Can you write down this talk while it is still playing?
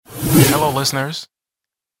Hello, listeners.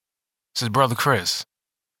 This is Brother Chris.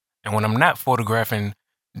 And when I'm not photographing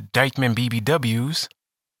Dykeman BBWs,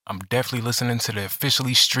 I'm definitely listening to the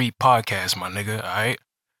Officially Street podcast, my nigga, alright?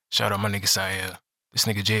 Shout out my nigga Saya. This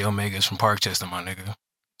nigga J Omega is from Parkchester, my nigga.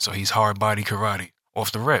 So he's hard body karate.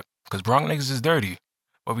 Off the rip. Because Bronx niggas is dirty.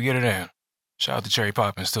 But we get it in. Shout out to Cherry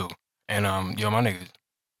Poppins, too. And, yo, my nigga,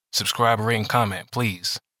 subscribe, rate, and comment,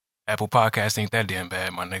 please. Apple Podcast ain't that damn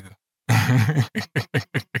bad, my nigga.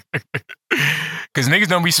 Because niggas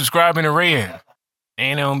don't be subscribing and rating.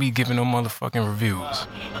 And they don't be giving no motherfucking reviews.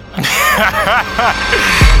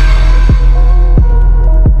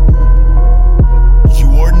 You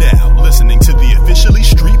are now listening to the Officially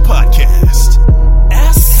Street Podcast.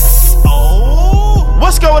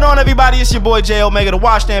 What's going on, everybody? It's your boy J Omega, the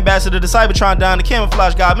Washed Ambassador, the Cybertron Don, the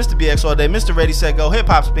Camouflage God, Mr. BX all day, Mr. Ready Set Go, Hip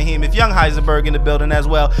Hop's Behemoth, Young Heisenberg in the building as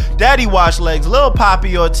well, Daddy Wash Legs, Lil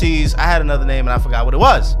Poppy Ortiz. I had another name and I forgot what it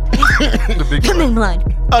was. The Big Blood.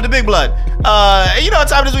 Oh, the Big Blood. You know what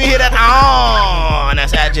time it is when you hear that? And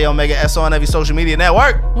that's at J Omega S on every social media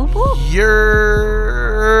network.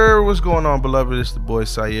 What's going on, beloved? It's the boy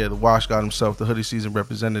Sayer, the Wash God himself, the hoodie season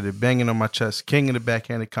representative, banging on my chest, king of the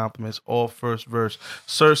backhanded compliments, all first verse.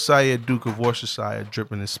 Sir Sayer, Duke of Worcestershire,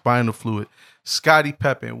 dripping in spinal fluid. Scotty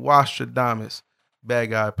Peppin, Wastradamus,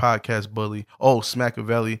 Bad Guy, Podcast Bully. Oh,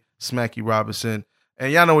 Smackavelli, Smacky Robinson.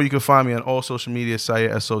 And y'all know where you can find me on all social media,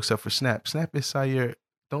 Sayer SO, except for Snap. Snap is Sayer.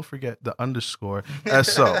 Don't forget the underscore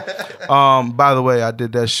SO. By the way, I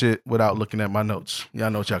did that shit without looking at my notes. Y'all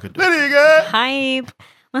know what y'all could do. Hype.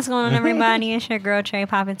 What's going on, everybody? It's your girl, Cherry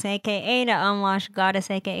Poppins, a.k.a. the Unwashed Goddess,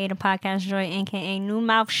 a.k.a. the Podcast Joy, a.k.a. New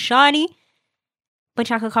Mouth Shawty. But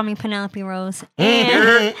y'all could call me Penelope Rose.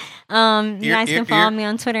 And you guys can follow me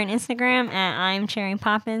on Twitter and Instagram at I'm Cherry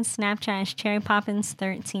Poppins. Snapchat is Cherry Poppins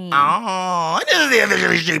 13. Oh, this is the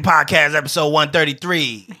Officially Street Podcast, episode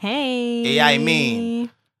 133. Hey. Yeah, I mean.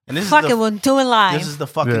 And this Fuck is it, we'll do it live. This is the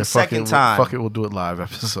fucking second time. Fuck it, we'll do it live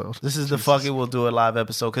episode. This is the fuck it, we'll do it live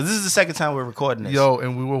episode. Because this is the second time we're recording this. Yo,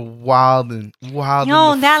 and we were wilding. Yo,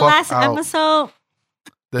 that last episode.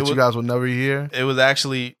 That you guys will never hear. It was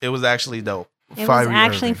actually dope. It was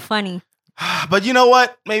actually funny. But you know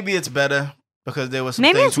what? Maybe it's better because there was some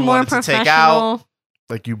Maybe things it's we more wanted to take out. professional.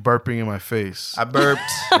 Like you burping in my face. I burped.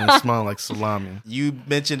 And it smelled like salami. You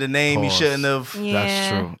mentioned a name you shouldn't have.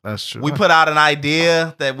 Yeah. That's true. We put out an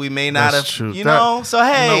idea that we may not have. True. You know? So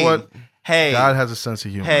hey. You know what? Hey. God has a sense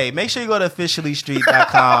of humor. Hey, make sure you go to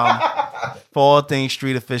officiallystreet.com for all things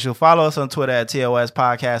street official. Follow us on Twitter at TOS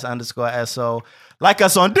Podcast _SO. Like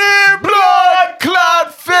us on Dear Blood Clot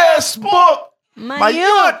Facebook. My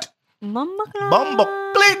youth. Bumba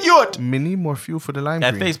youth. Mini more fuel for the lime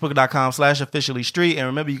At green. facebook.com/officiallystreet. And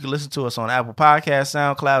remember, you can listen to us on Apple Podcasts,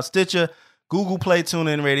 SoundCloud, Stitcher, Google Play,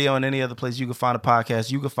 TuneIn Radio, and any other place you can find a podcast.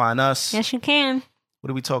 You can find us. Yes, you can. What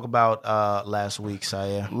did we talk about last week,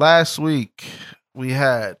 Saya? Last week, we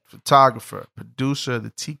had photographer, producer of the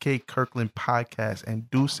TK Kirkland podcast, and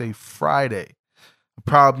Duce Friday, a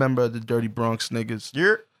proud member of the Dirty Bronx Niggas.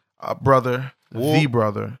 Yeah. Brother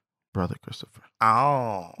Christopher.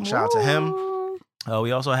 Oh, shout out to him.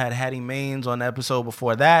 We also had Hattie Maines on the episode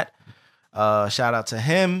before that. Shout out to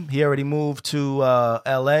him. He already moved to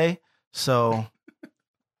LA. So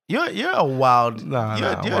you're a wild, you're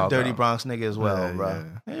a dirty Bronx nigga as well, bro.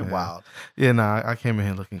 You're wild. Yeah, I came in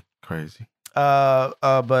here looking crazy.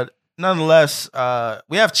 But nonetheless,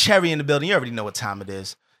 we have Cherry in the building. You already know what time it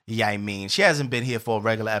is. Yeah, I mean, she hasn't been here for a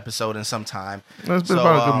regular episode in some time. It's been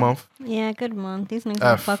about a good month. Yeah, good month. These niggas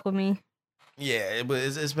don't fuck with me. Yeah,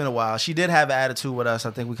 it's been a while. She did have an attitude with us.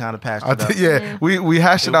 I think we kind of patched it up. Yeah, we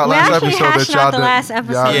hashed it out last episode that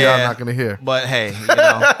y'all y'all not gonna hear. But hey, you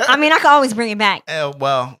know. I mean, I could always bring it back.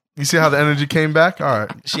 Well, you see how the energy came back? All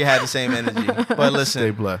right. She had the same energy. But listen,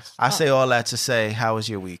 stay blessed. I say all that to say, how was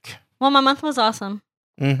your week? Well, my month was awesome.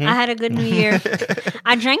 Mm-hmm. I had a good New Year.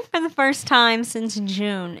 I drank for the first time since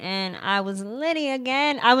June, and I was litty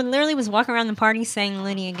again. I literally was walking around the party saying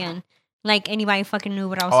litty again. Like anybody fucking knew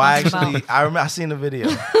what I was talking about. I remember. I seen the video.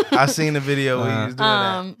 I seen the video where you was doing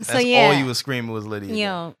that. That's all you was screaming was litty.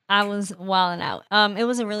 Yo, I was wilding out. It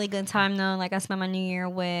was a really good time though. Like I spent my New Year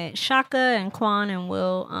with Shaka and Quan and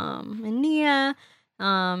Will, and Nia,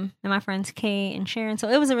 and my friends Kate and Sharon. So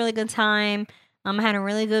it was a really good time. I had a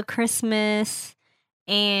really good Christmas.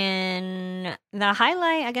 And the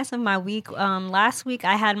highlight, I guess, of my week, last week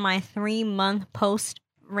I had my 3-month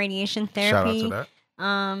post-radiation therapy. Shout out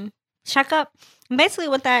to that. Checkup. Basically,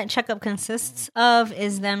 what that checkup consists of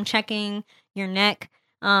is them checking your neck,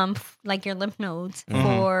 like your lymph nodes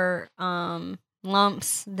for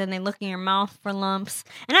lumps. Then they look in your mouth for lumps.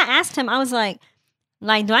 And I asked him, I was like,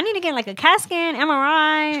 Like, do I need to get like a CAT scan,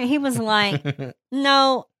 MRI? He was like,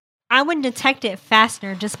 no, I would detect it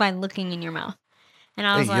faster just by looking in your mouth. And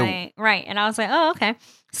I was like, right. And I was like, oh, okay.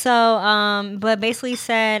 So, but basically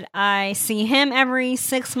said I see him every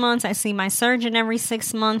 6 months. I see my surgeon every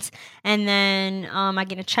 6 months. And then I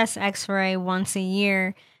get a chest x-ray once a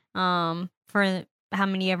year for how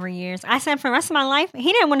many ever years. I said for the rest of my life.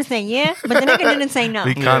 He didn't want to say yeah, but the nigga didn't say no.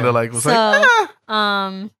 He kind of like was like,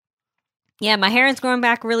 yeah, my hair is growing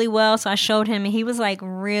back really well. So I showed him and he was like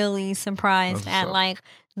really surprised at like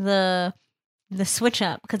the switch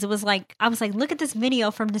up because it was like I was like, look at this video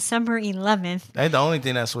from December 11th. Ain't the only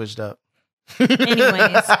thing that switched up.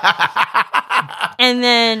 Anyways, and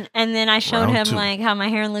then I showed him like how my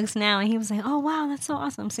hair looks now, and he was like, "Oh wow, that's so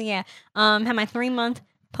awesome." So yeah, had my 3-month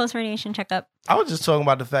post radiation checkup. I was just talking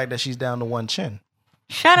about the fact that she's down to one chin.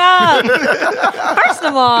 Shut up. First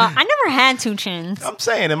of all, I never had 2 chins. I'm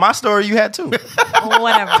saying in my story you had 2.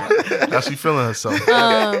 Whatever. how she feeling herself?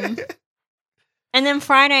 And then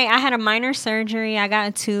Friday, I had a minor surgery. I got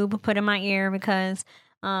a tube put in my ear because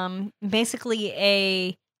basically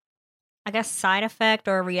I guess, side effect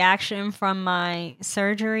or reaction from my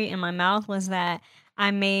surgery in my mouth was that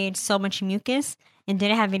I made so much mucus and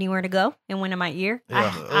didn't have anywhere to go. It went in my ear. I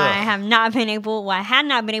had not been able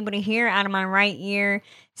to hear out of my right ear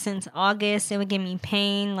since August. It would give me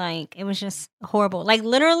pain. Like, it was just horrible. Like,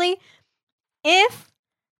 literally, if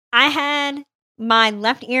I had my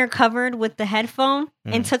left ear covered with the headphone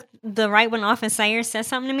and took the right one off and Sayer said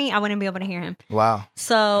something to me, I wouldn't be able to hear him. Wow.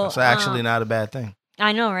 So it's actually not a bad thing.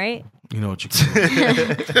 I know, right? You know what you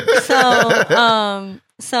can do. So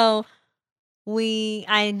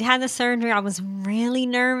I had the surgery. I was really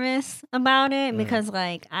nervous about it because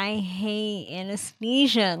like I hate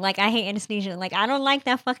anesthesia. Like I don't like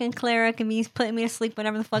that fucking Clara can be putting me to sleep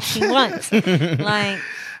whenever the fuck she wants. Like I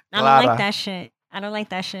don't like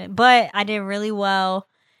that shit. But I did really well.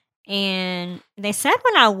 And they said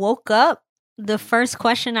when I woke up, the first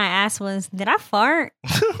question I asked was, did I fart?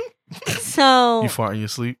 So you fart in your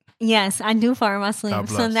sleep? Yes, I do fart in my sleep.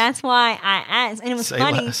 So that's why I asked. And it was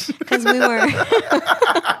funny because we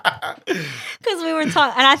were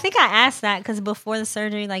talking. And I think I asked that because before the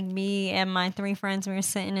surgery, like me and my 3 friends, we were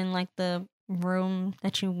sitting in like the room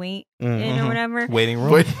that you wait in or whatever. Waiting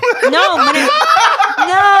room?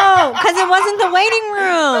 No, because it wasn't the waiting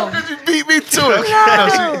room. You beat me to it.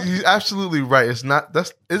 No, you're absolutely right. It's not.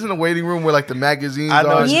 Isn't a waiting room where like the magazines I know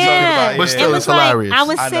are? what you're talking about. But still, it's hilarious. I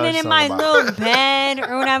was sitting in my little bed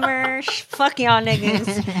or whatever. Fuck y'all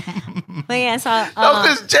niggas. But yeah, so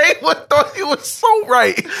because Jay thought he was so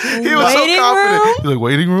right. He was so confident. He's like,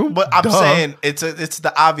 waiting room? But I'm saying it's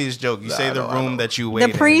the obvious joke. You say the room that you wait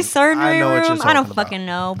in. The pre-surgery room? I don't about. fucking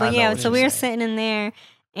know. But yeah, so we were sitting in there.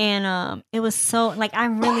 And it was so like I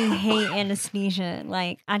really hate anesthesia.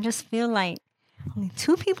 Like I just feel like only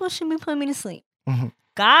 2 people should be putting me to sleep.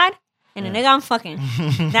 God and the nigga I'm fucking.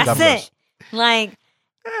 That's it. Like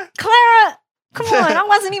Clara, come on, I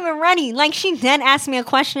wasn't even ready. Like she then asked me a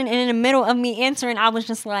question and in the middle of me answering, I was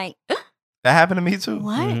just like that happened to me too.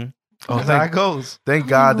 What? Mm-hmm. Oh, that's how it goes. Thank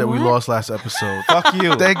God that we lost last episode. Fuck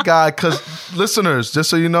you. Thank God, because listeners, just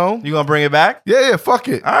so you know, you gonna bring it back? Yeah, fuck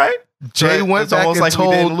it. All right. Jay went it's back almost and like told,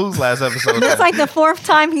 we didn't lose last episode. That's like the 4th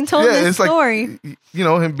time he told this story. Like, you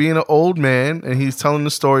know, him being an old man and he's telling the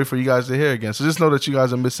story for you guys to hear again. So just know that you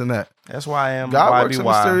guys are missing that. That's why I am God YBY. works in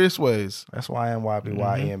mysterious ways. That's why I am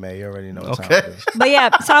YBY EMA. You already know what time Okay. it is. But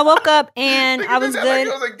yeah, so I woke up and I was good. Like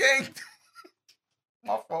it was a gang.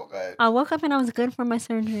 My fault, go ahead. I woke up and I was good for my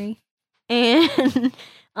surgery. And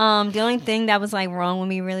the only thing that was like wrong with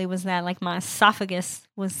me really was that like my esophagus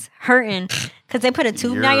was hurting because they put a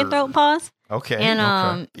tube down your throat. Pause. Okay. And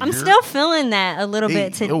I'm still feeling that a little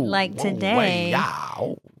bit today.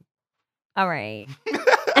 All right.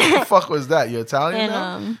 What the fuck was that? You Italian?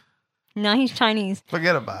 And no, he's Chinese.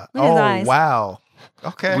 Forget about it. Look at his eyes. Wow.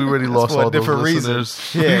 Okay. We already lost all different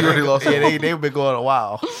reasons. Yeah, we already lost. Yeah, they've been going a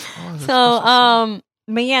while. So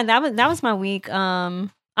but yeah, that was my week.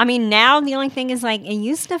 I mean, now the only thing is like it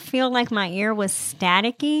used to feel like my ear was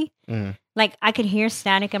staticky. Like I could hear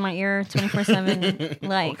static in my ear 24/7.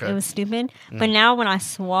 Like it was stupid. But now when I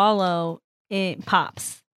swallow, it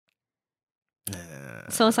pops.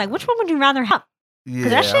 So it's like, which one would you rather have?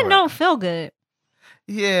 Because that shit don't feel good.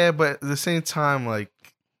 Yeah, but at the same time, like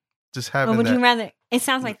just having. Or would that, you rather? It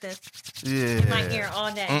sounds like this. Yeah. In my ear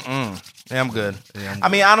all day. Yeah, I'm good. Yeah, I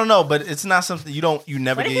mean, I don't know, but it's not something you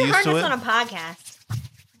never What if get you used heard to this it. on a podcast?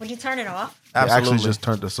 Would you turn it off? They Absolutely. actually just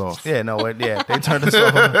turned us off. Yeah, no, they turned us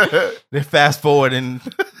off. They fast forward in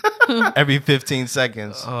every 15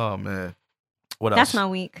 seconds. Oh man. What else? That's my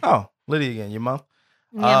week. Oh, Lydia again, your mom.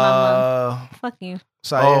 Yeah, mama. Fuck you.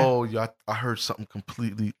 Oh, yeah, I heard something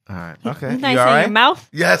completely. All right. Okay. You thought You you all said right? your mouth?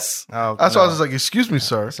 Yes. Oh, That's why I was like, excuse me,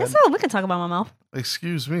 sir. That's all. We can talk about my mouth.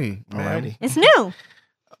 Excuse me, ma'am. Alrighty. It's new.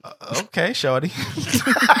 Okay, shorty.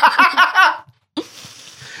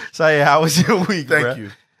 So yeah, how was your week? Thank you.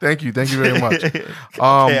 Thank you very much.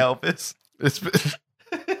 Can't help it. It's been...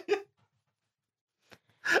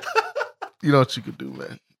 You know what you could do,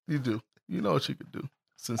 man. You do. You know what you could do.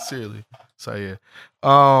 Sincerely. So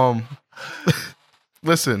yeah.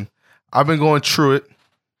 Listen, I've been going through it.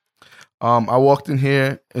 I walked in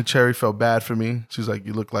here and Cherry felt bad for me. She's like,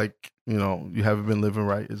 you look like, you know, you haven't been living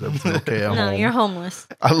right. Is everything okay at No, home? you're homeless.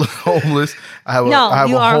 I look homeless. I have You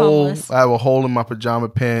are hole. homeless. I have a hole in my pajama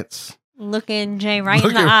pants. Looking Jay right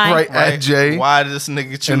Looking in the eye. right at Jay. Why did this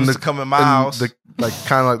nigga choose to come in my and house? like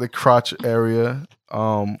kind of like the crotch area.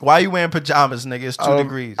 Why you wearing pajamas, nigga? It's 2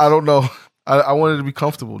 degrees. I don't know. I wanted to be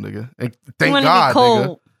comfortable, nigga. And You thank wanna be God, cold.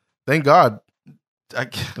 nigga. Thank God. I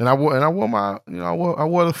And I wore my, you know, I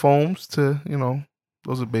wore the foams to, you know,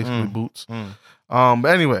 those are basically boots. But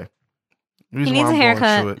anyway, reason needs why a I'm going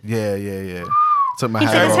haircut. through it. Yeah. Took my He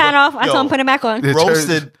took hat his off. hat off. I Yo. told him put it back on. Yeah,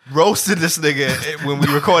 roasted this nigga when we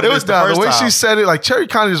recorded It was this the down. first The way time. she said it, like Cherry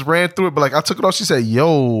kind of just ran through it, but like I took it off. She said,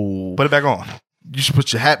 "Yo, Put it back on. you should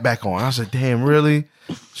put your hat back on." I was like, "Damn, really?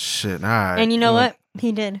 Shit, all right." And you know what?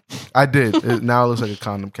 He did. I did. Now it looks like a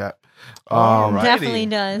condom cap. Alrighty. Definitely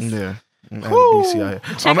does. Yeah. And BC out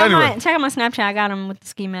here. Check Anyway, out my Snapchat. I got him with the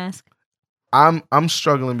ski mask. I'm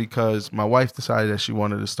struggling because my wife decided that she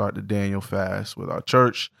wanted to start the Daniel fast with our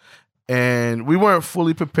church. And we weren't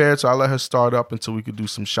fully prepared, so I let her start up until we could do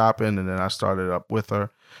some shopping, and then I started up with her.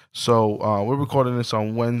 So we're recording this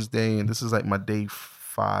on Wednesday, and this is like my day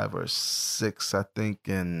 5 or 6, I think,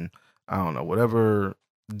 and I don't know, whatever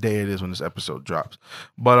day it is when this episode drops.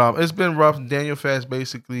 But it's been rough. Daniel fast,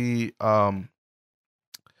 basically,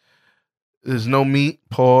 there's no meat,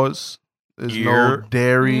 pause. There's no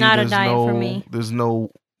dairy. Not a there's diet no, for me. There's no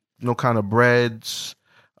kind of breads.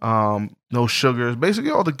 No sugars, basically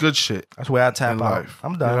all the good shit. That's where I tap in out. life.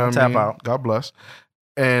 I'm You done. know I what I tap mean? out. God bless.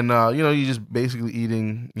 And you know, you just basically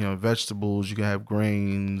eating, you know, vegetables. You can have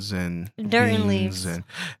grains and Dirt and beans leaves. and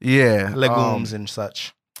yeah, Legumes and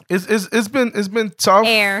such. It's been tough.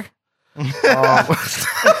 Air.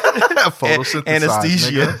 Photosynthesize,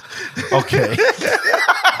 Anesthesia. nigga. Okay.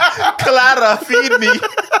 Clara, feed me.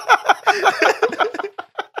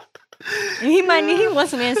 He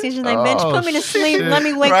wants some anesthesia. Like, bitch, put me to sleep. shit. Let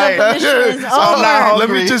me wake Right. up and this shit is I'm not over. Let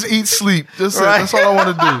me hungry. just eat, sleep. That's it. Right. That's all I want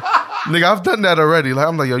to do. Nigga, I've done that already. Like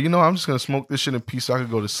I'm like, yo, you know, I'm just gonna smoke this shit in peace so I can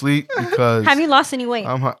go to sleep because Have you lost any weight?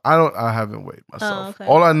 I haven't weighed myself. okay.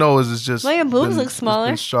 All I know is it's just Well, your boobs been- look it's smaller.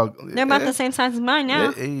 been struggling. They're about the same size as mine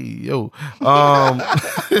now. Hey, yo.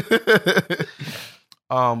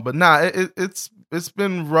 But nah, it's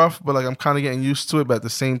been rough, but like I'm kind of getting used to it. But at the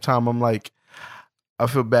same time, I'm like, I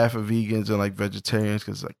feel bad for vegans and like vegetarians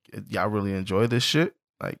because like y'all really enjoy this shit.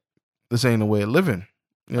 Like this ain't a way of living.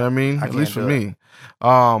 You know what I mean? I At least can't for do me.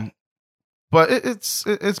 But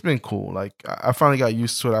it's been cool. Like I finally got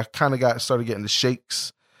used to it. I kind of started getting the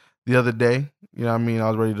shakes the other day. You know what I mean? I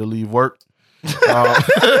was ready to leave work.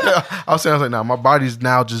 I was like, nah, my body's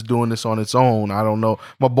now just doing this on its own. I don't know.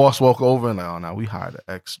 My boss walk over and like, oh, no, we hired an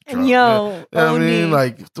extra. Yo, you know what I mean? OD.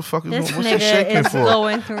 Like, what the fuck is This what's he nigga shaking is for?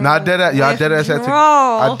 going through. Nah, I dead ass had to.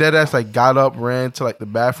 withdrawal. I dead ass like got up, ran to like the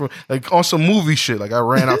bathroom, like on some movie shit. Like I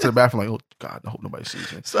ran out to the bathroom, like, oh God, I hope nobody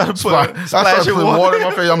sees me. Started I putting started splashing putting water in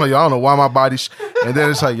my face. I'm like, I don't know why my body. And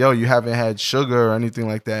then it's like, yo, you haven't had sugar or anything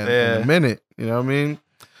like that in Yeah. a minute. You know what I mean?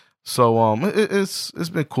 So it's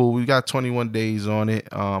been cool. We got 21 days on it.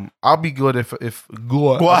 I'll be good if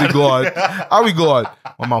good. I'll be good. I'll be good.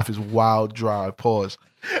 My mouth is wild dry. Pause.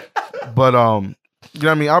 But you know what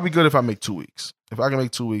I mean? I'll be good if I make 2 weeks. If I can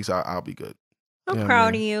make 2 weeks, I'll be good. I'm You know what I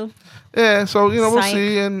proud mean? of you. Yeah, so you know we'll Psych.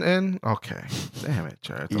 see, and okay, damn it,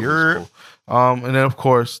 Jared. That was You're- cool. And then of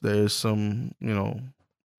course there's some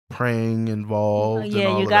praying involved. and Yeah,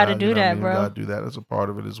 all you of gotta that, do you know what I that, mean? bro. You gotta do that as a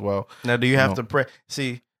part of it as well. Now, do you have No. to pray?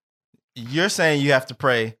 See, you're saying you have to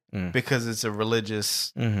pray Mm. because it's a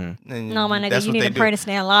religious. Mm-hmm. And No, my nigga, that's you what need they to do. pray to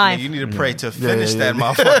stay alive. Yeah, you need to pray to Yeah, finish yeah, that yeah.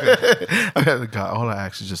 motherfucker. I got God. All I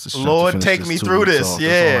ask is just the strength Lord, to finish take this me 2 through weeks this. off. Yeah.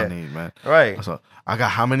 That's all I need, man. Right. That's all. I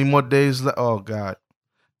got how many more days left? Oh God,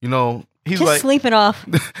 He's Just like, sleep it off.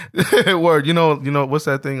 word. You know what's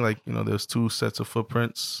that thing? Like there's 2 sets of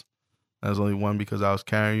footprints. There's only one because I was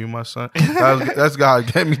carrying you, my son. That's God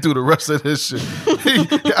get me through the rest of this shit.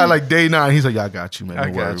 I like day 9. He's like, yeah, I got you, man. I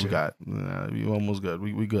Don't got worry. you. We almost good.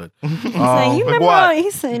 We good. He's like, you remember what?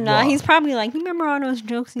 he said, nah, he's probably like, you remember all those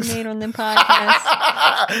jokes he made on the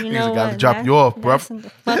podcast? You know He's got to what? drop you off, bruv. That's what the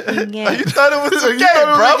fuck you get. You thought it was a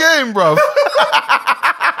game, bro.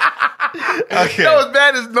 Okay. That was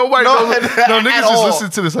bad as nobody knows. No, niggas just listen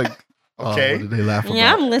to this like, okay. what did they laugh about?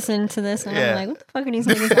 Yeah, I'm listening to this and Yeah. I'm like, what the fuck are these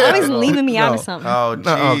niggas always leaving me out of something? Oh,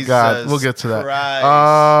 No, Jesus. oh, God. We'll get to that.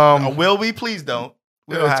 Christ. Will we? Please don't.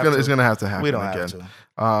 We don't have It's to. gonna have to happen We don't again. have to. We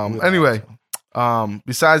don't Anyway, have to.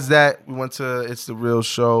 besides that, we went to It's the Real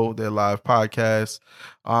Show, their live podcast.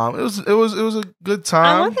 It was a good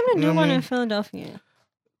time. I want them to You do know what one I in mean? Philadelphia.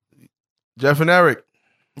 Jeff and Eric,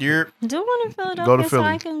 You're Do one in Philadelphia Go to so Philly.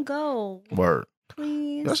 I can go. word.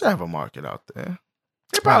 Please. Y'all should have a market out there.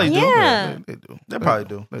 They probably do. Yeah. They do. They probably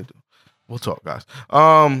do. They do. We'll talk, guys.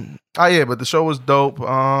 Yeah, but the show was dope.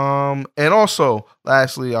 And also,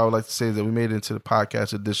 lastly, I would like to say that we made it into the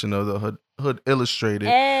podcast edition of the Hood Illustrated.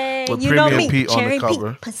 Hey, with you know Premium me. Pete on the Cherry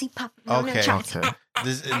cover. Pete, pussy pop. on the Okay. charts. Okay.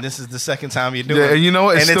 This is the second time you're doing Yeah, it. and you know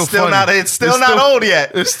what? And it's still funny. not. It's still not old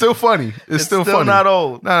yet. It's still funny. It's still funny. not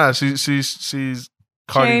old. Nah, she's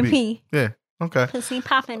Cardi Cherry B. P. Yeah. Okay. Pussy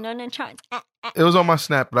popping on the charts. It was on my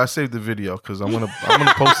Snap, but I saved the video because I'm gonna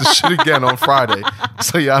post this shit again on Friday,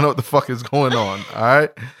 so y'all know what the fuck is going on. All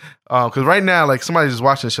right. Because right now, like somebody's just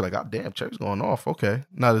watching this shit, like, God damn, Cherry's going off. Okay.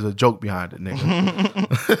 Now there's a joke behind it,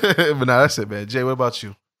 nigga. But now that's it, man. Jay, what about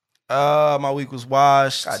you? My week was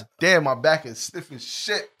washed. God damn, my back is stiff as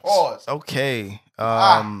shit. Pause. Okay.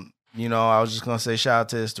 You know, I was just gonna say shout out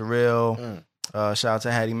to It's the Real. Shout out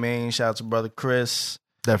to Hattie Main. Shout out to Brother Chris.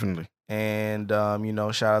 Definitely. And you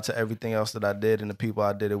know, shout out to everything else that I did and the people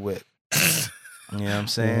I did it with. You know what I'm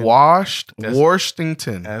saying?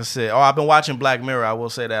 Washington. That's it. Oh, I've been watching Black Mirror. I will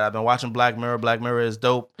say that. I've been watching Black Mirror. Black Mirror is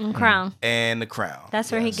dope. And Crown. And The Crown.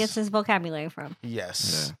 That's where he Yes. gets his vocabulary from.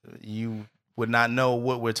 Yes. You would not know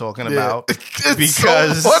what we're talking Yeah. about It's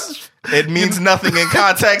because so much. it means nothing in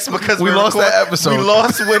context because We lost that episode. We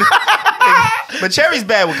lost with but Cherry's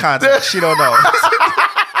bad with context. She don't know.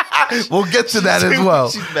 We'll get to that as well.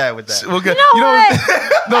 She's bad with that. We'll get, You know what?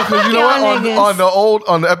 No, because you know Y'all what? niggas.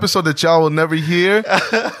 On the episode that y'all will never hear,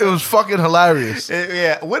 it was fucking hilarious.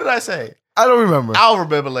 Yeah. What did I say? I don't remember. I'll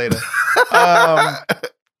remember later.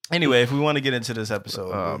 Anyway, if we want to get into this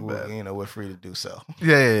episode, we're free to do so.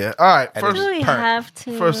 Yeah. All right. And First, Do we Perk. have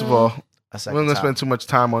to? first of all, A we're second not gonna time. spend too much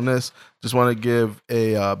time on this. Just want to give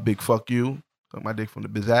a big fuck you, suck my dick from the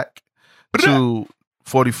Bizak, to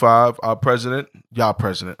 45, our president. Y'all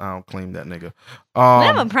president. I don't claim that nigga. we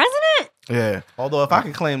have a president? Yeah. Although if I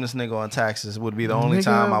could claim this nigga on taxes, would be the only Nigga,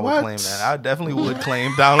 time I would what? claim that. I definitely would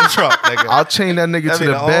claim Donald Trump, nigga. I'll chain that nigga That'd to be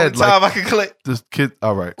the the bed only time like I could claim. this kid.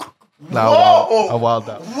 All right. Now Whoa! I wild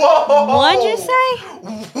out. Whoa! What'd you say?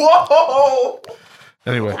 Whoa!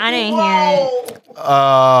 Anyway. I didn't hear it.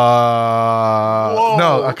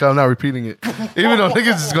 No, I'm not repeating it. Even though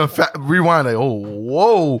niggas is gonna rewind it.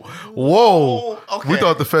 Oh, whoa. Okay. We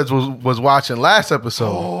thought the feds was watching last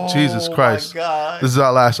episode. Jesus Christ. My God. This is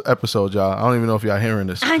our last episode, y'all. I don't even know if y'all hearing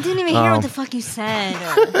this. I didn't even hear what the fuck you said.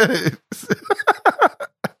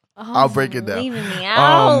 Oh, I'll break it down. Leaving me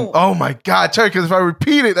out. Oh my God, Cherry, because if I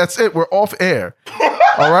repeat it, that's it. We're off air.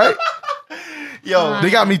 All right? Yo, They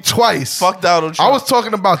got me twice. fuck Donald Trump. I was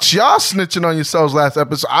talking about y'all snitching on yourselves last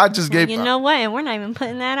episode. I just gave You know what? And we're not even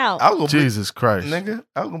putting that out. I was gonna Jesus Christ. nigga,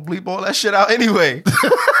 I was gonna bleep all that shit out anyway.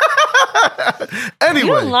 Anyway.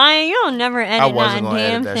 You lying. You don't never edit I not wasn't a gonna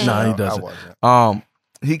damn edit that thing. shit Nah, he out. doesn't. I wasn't.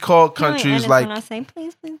 He called You ain't countries edit like when I say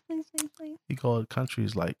please, please, please, please, please.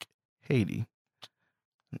 Haiti,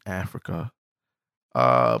 and Africa.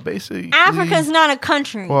 Basically, Africa's not a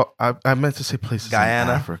country. Well, I meant to say places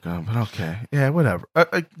Guyana. in Africa, but okay, yeah, whatever.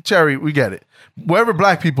 Cherry, we get it. Wherever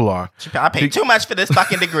black people are, I paid too much for this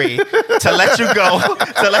fucking degree to let you go on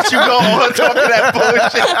talking that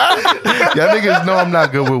bullshit. y'all niggas know I'm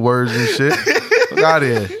not good with words and shit. Fuck out of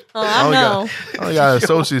here. Oh, I know. I only got an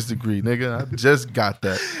associate's degree, nigga. I just got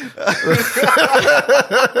that.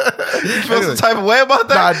 You feel some type of way about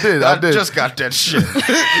that? Nah, I did. Just got that shit.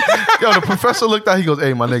 Yo, the professor looked out. He goes,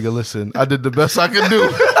 "Hey, my nigga, listen. I did the best I could do."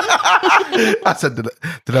 I said,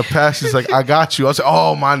 "Did I pass?" He's like, "I got you." I said,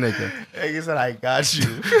 "Oh, my nigga." He said, "I got you."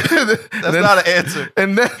 That's That's not an answer.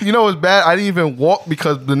 And then, you know what's bad? I didn't even walk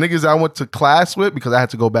because the niggas I went to class with, because I had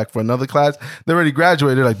to go back for another class, they already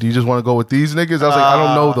graduated. They're like, do you just want to go with these niggas? I was like, I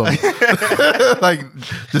don't know them. Like,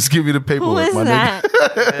 just give me the Who paperwork, is my that? Ew.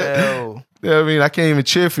 nigga. Yeah, I mean, I can't even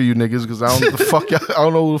cheer for you niggas because I don't know the fuck y'all, I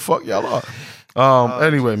don't know who the fuck y'all are.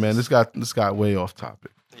 Anyway, man, this got way off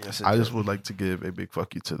topic. Yes, it I did. just would like to give a big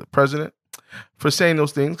fuck you to the president for saying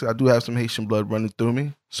those things. I do have some Haitian blood running through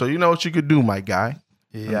me. So you know what you could do, my guy.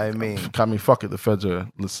 Yeah, I mean, fuck it. The feds are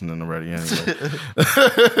listening already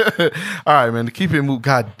anyway. All right, man. To keep it moving.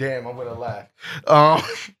 God damn, I'm gonna laugh.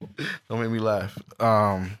 Don't make me laugh.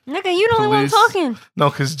 Nigga, you the only one talking. No,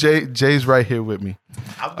 because Jay's right here with me.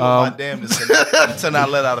 I'm doing my damnedest to not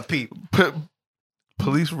let out a peep.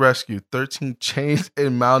 Police rescued 13 chained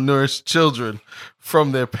and malnourished children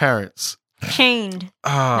from their parents. Chained,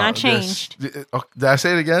 not changed. Did I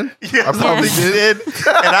say it again? Yeah, I probably did.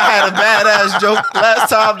 And I had a badass joke last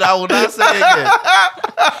time that I will not say again.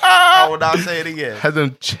 I will not say it again. Had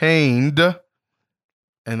them chained and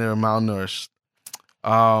they were malnourished.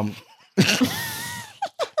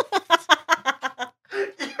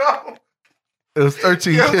 It was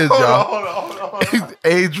 13 kids, y'all. Hold on.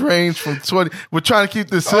 Age range from 20. We're trying to keep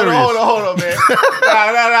this serious. Hold on, man. Nah,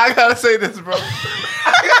 I gotta say this, bro.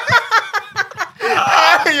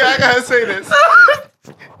 I gotta say this.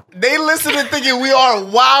 They listening thinking we are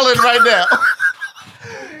wilding right now.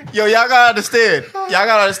 Yo, y'all gotta understand.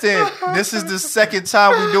 This is the second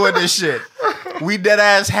time we doing this shit. We dead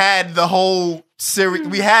ass had the whole series.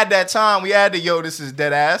 We had that time. We had the this is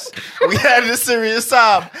dead ass. We had the serious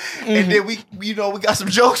time, and then we got some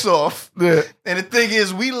jokes off. Yeah. And the thing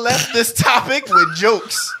is, we left this topic with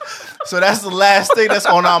jokes. So that's the last thing that's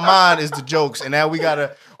on our mind is the jokes, and now we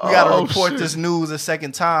gotta report this news a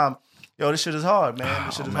second time. Yo, this shit is hard, man.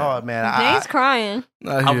 This shit is hard, man. Jay's crying.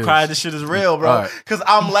 I'm crying. This shit is real, bro. Because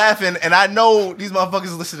I'm laughing, and I know these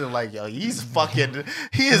motherfuckers listening like, yo, he is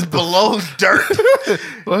below dirt.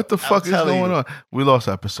 What the fuck is going on? We lost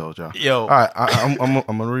episode, y'all. Yo. All right, I'm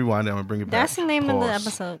gonna rewind it. I'm gonna bring it back. That's the name of the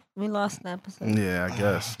episode. We lost the episode. Yeah, I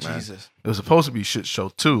guess, man. Jesus. It was supposed to be shit show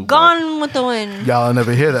 2. Gone with the Wind. Y'all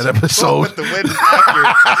never hear that episode. Gone with the Wind is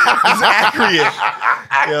accurate. It's accurate.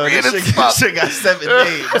 Yo, this shit got 7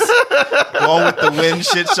 names. Gone with the Wind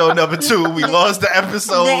shit show number 2. We lost the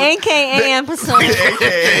episode. The AKA episode. The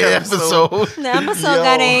AKA episode. The episode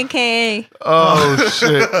got an AKA. Oh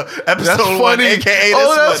shit. Episode That's 1, funny. AKA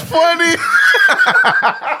That's this one. funny.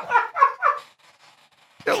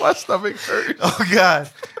 Yo, my stomach hurts. Oh God.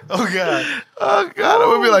 I'm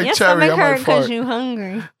gonna be like Your Cherry. stomach I hurt might fart. because you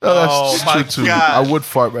hungry. Oh, that's my true too. God. I would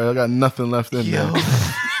fart, but I got nothing left in there.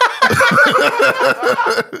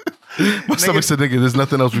 My stomach said, "Nigga, there's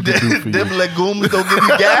nothing else we can do for you." Them legumes don't give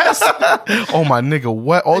you gas. Oh my nigga,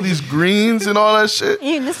 what? All these greens and all that shit.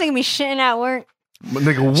 This nigga be shitting at work. My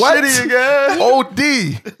nigga, what? Shitty again. OD.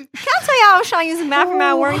 Can I tell y'all I was trying to use the bathroom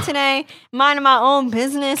at work today, minding my own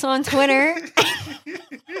business on Twitter.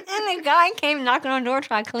 And the guy came knocking on the door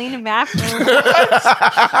trying to clean the bathroom.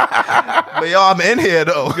 But yo, I'm in here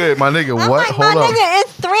though. Okay, my nigga, I'm what? like, Hold my up. nigga,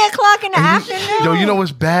 it's 3:00 in the afternoon. Yo, you know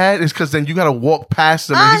what's bad? It's because then you gotta walk past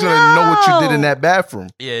him and he's gonna know what you did in that bathroom.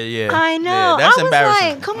 Yeah. I know. Yeah, that's I was embarrassing.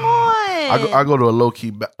 like, come on. I go to a low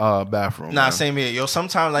key bathroom. Nah, man. same here. Yo,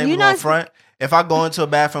 sometimes I You even go not- in front. If I go into a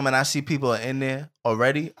bathroom and I see people are in there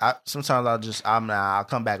already, sometimes I'll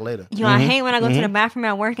come back later. Yo, I hate when I go to the bathroom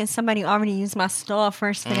at work and somebody already used my stall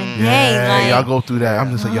first for the day. Yeah, Like, y'all go through that.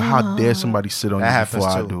 I'm just like, yo, how dare somebody sit on That you happens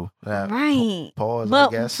before I too. do? That- right. Pause, Well,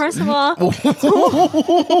 I guess. first of all, Tomato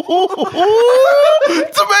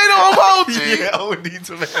emoji. Yeah, OD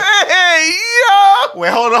tomato. Hey, yo.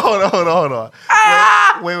 Wait, hold on.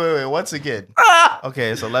 Wait. Once again.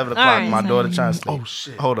 Okay, it's 11 o'clock. right, My so- daughter trying to sleep. Oh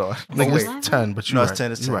shit. Hold on. Nigga, Wait. it's 10, but you No, right. it's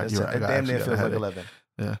 10. It's 10. You're right. It's You're 10. right. It I damn got near you. feels I like had it. 11.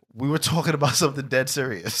 Yeah. We were talking about something dead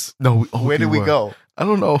serious. No. Where did we go? I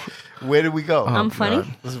don't know. Where did we go? I'm funny.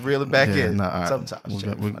 Let's reel it back in. Nah, all right. Sometimes.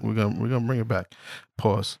 We're gonna bring it back.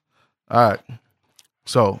 Pause. All right.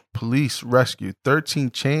 So police rescued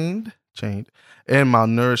 13 chained and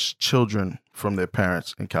malnourished children from their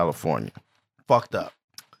parents in California. Fucked up.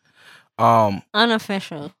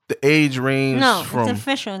 unofficial. The age range No, from it's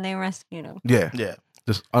official. They rescued him. yeah, Yeah.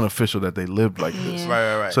 just unofficial that they lived like this.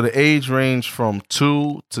 Yeah. Right. So the age range from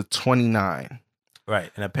 2 to 29.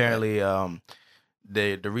 Right, and apparently,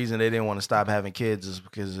 the reason they didn't want to stop having kids is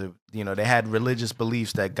because they had religious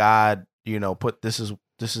beliefs that God, put this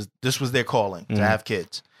was their calling to have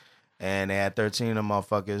kids, and they had 13 of them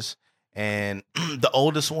motherfuckers, and the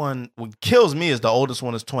oldest one, what kills me is the oldest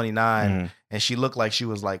one is 29, and she looked like she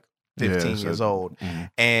was like 15 years old,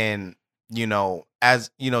 and as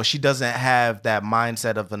she doesn't have that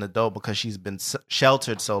mindset of an adult because she's been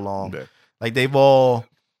sheltered so long. Yeah. Like they've all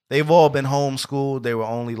been homeschooled. They were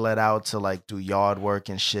only let out to like do yard work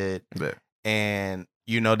and shit. Yeah. And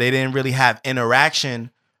they didn't really have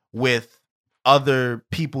interaction with other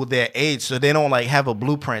people their age. So they don't like have a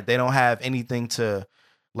blueprint. They don't have anything to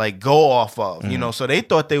like go off of, so they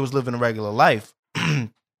thought they was living a regular life.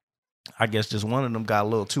 I guess just one of them got a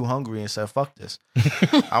little too hungry and said, "Fuck this,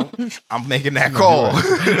 I'm making that call."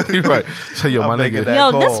 You're right. So yo, my nigga.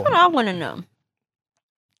 Yo, this is what I want to know.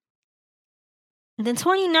 The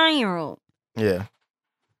 29-year-old. Yeah.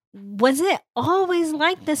 Was it always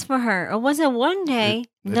like this for her? Or was it one day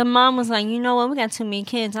the mom was like, you know what, we got too many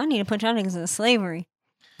kids. I need to put y'all niggas in slavery.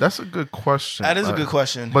 That's a good question. That is a good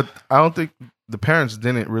question. But I don't think the parents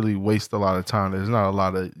didn't really waste a lot of time. There's not a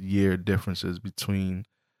lot of year differences between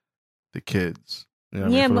the kids. You know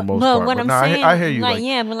what I mean, for the most part. What I'm saying, I hear you. Like,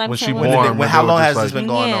 yeah, but like when she born, born, how long has this been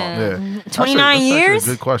going on? Yeah. 29 years? That's a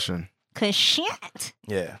good question. Cause shit.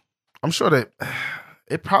 Yeah. I'm sure that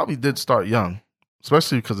it probably did start young.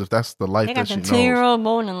 Especially because if that's the life that she knows. They got the 2-year-old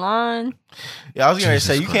mowing the lawn. Yeah, I was going to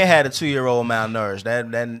say, you can't have a 2-year-old malnourished. That's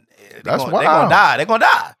wild. They're going to die. They're going to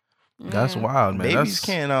die. That's wild, man. Babies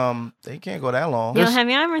can't, they can't go that long. Yo, have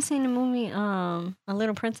you ever seen the movie, A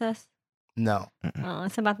Little Princess? No.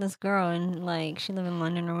 It's about this girl and like she lived in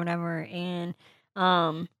London or whatever, and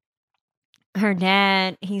her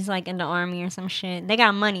dad, he's like in the army or some shit. They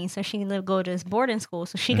got money, so she could go to this boarding school.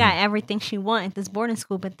 So she got everything she wanted at this boarding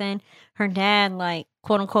school. But then her dad, like,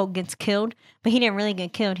 quote unquote, gets killed. But he didn't really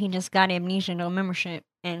get killed. He just got amnesia, no membership.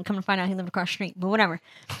 And come to find out, he lived across the street. But whatever.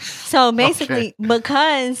 So basically,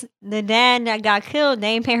 because the dad that got killed, they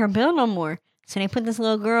ain't pay her bill no more. So they put this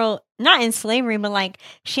little girl, not in slavery, but like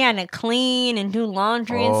she had to clean and do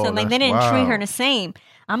laundry and stuff. Like they didn't treat her the same.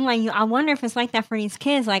 I'm like, I wonder if it's like that for these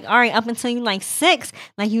kids. Like, all right, up until you like 6,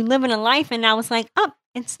 like you living a life, and now it's like, oh,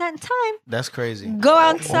 it's that time. That's crazy. Go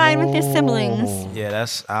outside with your siblings. Yeah,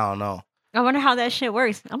 I don't know. I wonder how that shit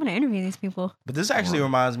works. I'm gonna interview these people. But this actually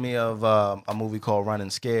reminds me of a movie called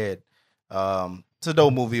Running Scared. It's a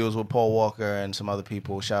dope movie. It was with Paul Walker and some other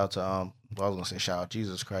people. Shout out to I was gonna say shout out,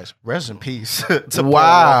 Jesus Christ. Rest in peace to Paul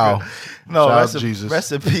Walker. No, rest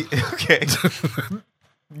in peace. Okay.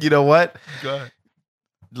 You know what? Go ahead.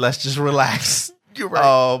 Let's just relax. You're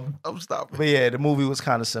right. I'm stopping. But yeah, the movie was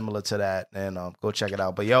kind of similar to that, and go check it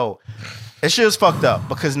out. But yo, it shit is fucked up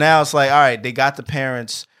because now it's like, all right, they got the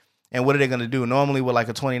parents, and what are they gonna do? Normally, with like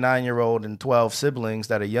a 29-year-old and 12 siblings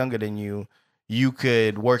that are younger than you, you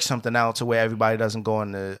could work something out to where everybody doesn't go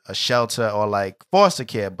into a shelter or like foster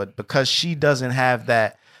care. But because she doesn't have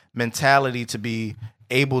that mentality to be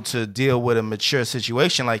able to deal with a mature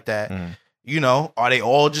situation like that. You know, are they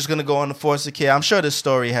all just going to go into foster care? I'm sure this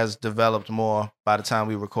story has developed more by the time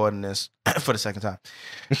we're recording this for the second time.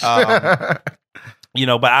 You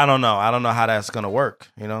know, but I don't know. I don't know how that's going to work.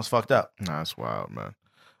 You know, it's fucked up. Nah, it's wild,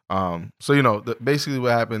 man. So, you know, basically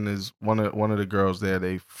what happened is one of the girls there,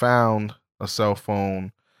 they found a cell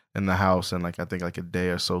phone in the house. And I think a day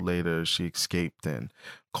or so later, she escaped and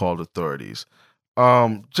called authorities.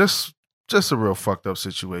 Just a real fucked up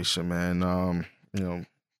situation, man. You know,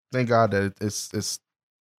 thank God that it's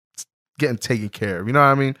getting taken care of. You know what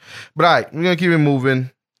I mean? But all right, we're gonna keep it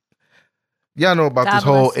moving. Y'all know about this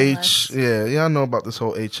whole y'all know about this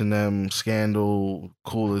whole H&M scandal,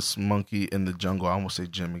 coolest monkey in the jungle. I almost say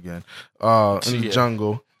Jim again. In the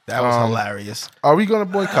jungle. That was hilarious. Are we gonna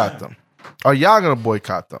boycott them? Are y'all gonna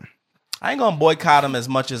boycott them? I ain't gonna boycott them as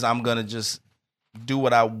much as I'm gonna just do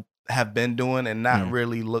what I have been doing and not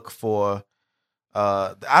really look for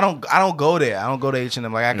I don't go there. I don't go to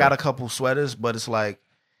H&M. Like I got a couple sweaters, but it's like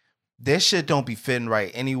their shit don't be fitting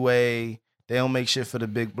right anyway. They don't make shit for the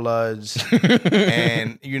big bloods.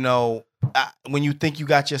 And you know, when you think you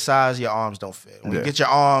got your size, your arms don't fit. When you get your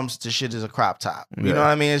arms, the shit is a crop top. You know what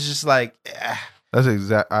I mean? It's just like That's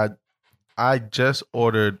exact. I just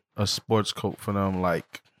ordered a sports coat for them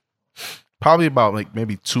like probably about like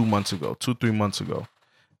maybe 3 months ago.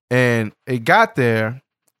 And it got there.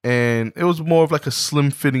 And it was more of like a slim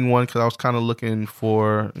fitting one because I was kind of looking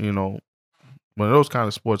for, you know, one of those kind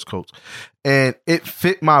of sports coats. And it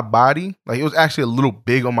fit my body. Like it was actually a little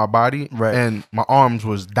big on my body. Right. And my arms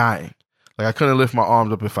was dying. Like I couldn't lift my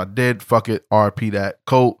arms up. If I did, fuck it, RP that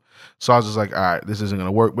coat. So I was just like, all right, this isn't going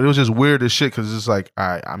to work. But it was just weird as shit because it's like, all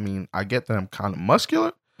right, I mean, I get that I'm kind of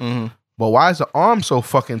muscular. But why is the arm so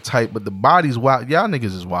fucking tight, but the body's wild? Y'all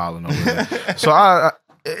niggas is wilding over there. So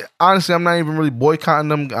honestly, I'm not even really boycotting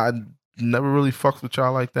them. I never really fucked with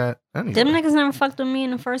y'all like that. Anyway. Them niggas never fucked with me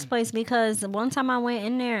in the first place because one time I went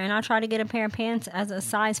in there and I tried to get a pair of pants as a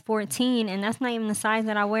size 14 and that's not even the size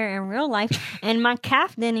that I wear in real life and my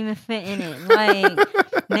calf didn't even fit in it.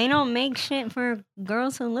 Like, they don't make shit for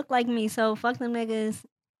girls who look like me, so fuck them niggas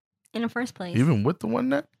in the first place. Even with the one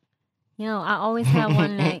neck? Yo, I always have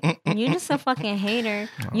one neck. You just a fucking hater.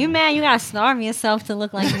 You mad you gotta starve yourself to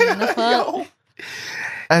look like me. The fuck?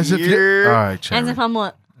 As if you're... All right, Cherry. As if I'm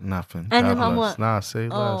what? Nothing. As if I'm what? Nah, say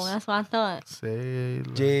less. Oh, that's what I thought. Say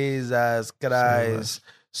less. Jesus Christ.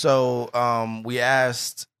 So we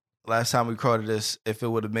asked last time we recorded this if it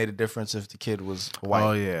would have made a difference if the kid was white.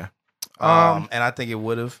 Oh yeah. And I think it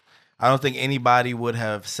would have. I don't think anybody would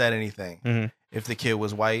have said anything Mm-hmm. if the kid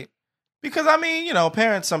was white. Because, I mean, you know,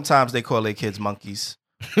 parents, sometimes they call their kids monkeys.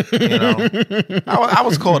 You know, I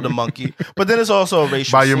was called a monkey, but then it's also a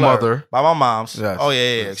racial By your slur. mother. By my mom's. Yes. Oh,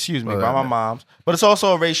 yeah, Yes. excuse me, Well, by my that- mom's. But it's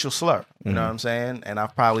also a racial slur. You know Mhm. what I'm saying? And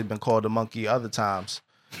I've probably been called a monkey other times.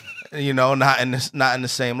 You know, not in the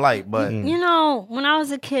same light, but Mhm. You know, when I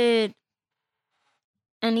was a kid,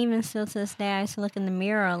 and even still to this day, I used to look in the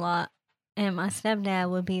mirror a lot, and my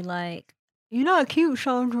stepdad would be like, "You're not cute,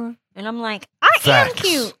 Chandra," and I'm like, "I am Facts.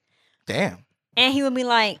 cute," damn. and he would be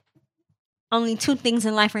like, "Only two things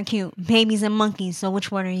in life are cute: babies and monkeys. So which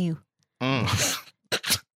one are you?" Mm.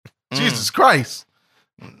 Jesus Christ.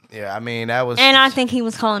 Yeah, I mean, that was And I think he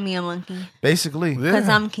was calling me a monkey basically. because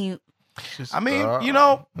Yeah. I'm cute. Just, I mean, uh, you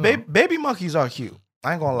know, uh, baby monkeys are cute.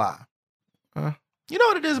 I ain't gonna lie. You know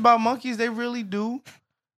what it is about monkeys? They really do.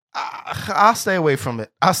 I'll stay away from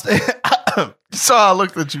it. I'll stay. So I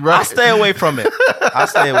looked at you, right? I'll stay away from it. I'll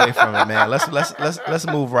stay away from it, man. Let's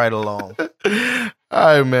move right along. All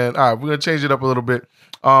right, man. All right, we're gonna change it up a little bit.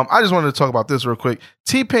 I just wanted to talk about this real quick.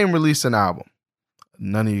 T-Pain released an album.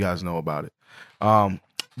 None of you guys know about it,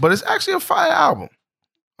 but it's actually a fire album.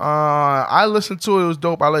 I listened to it. It was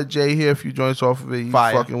dope. I let Jay hear a few joints off of it. He's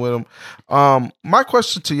Fire. fucking with him. My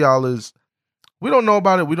question to y'all is: we don't know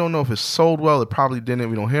about it. We don't know if it sold well. It probably didn't.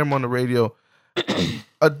 We don't hear him on the radio.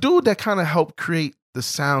 A dude that kind of helped create the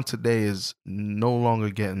sound today is no longer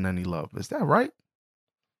getting any love. Is that right?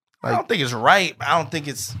 I don't think it's right. I don't think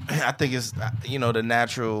it's. I think it's the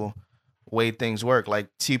natural way things work. Like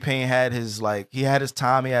T-Pain had his he had his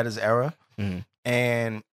time. He had his era, Mhm.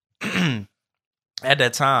 and at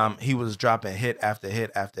that time he was dropping hit after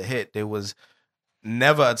hit after hit. There was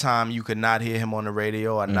never a time you could not hear him on the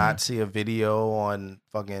radio or not see a video on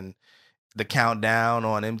fucking the countdown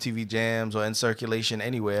on MTV Jams or in circulation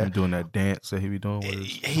anywhere. And doing that dance that he be doing with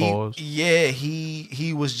his paws.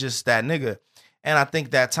 He was just that nigga. And I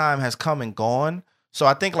think that time has come and gone. So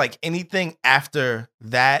I think like anything after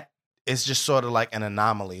that is just sort of like an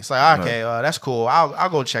anomaly. It's like, okay, that's cool. I'll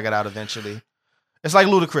go check it out eventually. It's like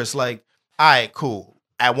Ludacris. Like, all right, cool.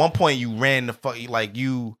 At one point you ran the fuck, like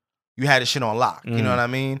you had this shit on lock. You know what I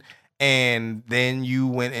mean? And then you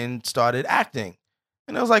went and started acting.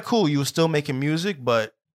 And I was like, cool, you were still making music,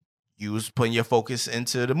 but you was putting your focus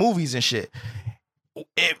into the movies and shit.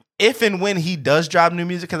 If and when he does drop new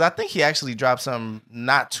music, because I think he actually dropped something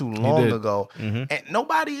not too long ago, and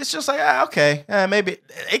nobody, it's just like, okay, maybe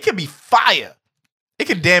it could be fire. It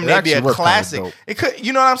could damn near be a classic. It could,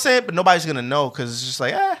 you know what I'm saying? But nobody's gonna know because it's just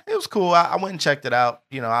like, it was cool. I went and checked it out.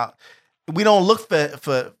 You know, we don't look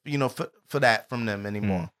for that from them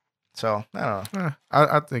anymore. So I don't know.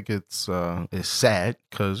 I think it's sad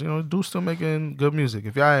because dude's still making good music.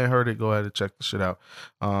 If y'all ain't heard it, go ahead and check the shit out.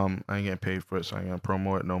 I ain't getting paid for it, so I ain't gonna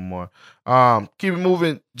promote it no more. Keep it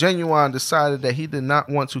moving. Genuine decided that he did not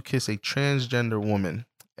want to kiss a transgender woman,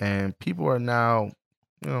 and people are now,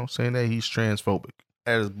 saying that he's transphobic.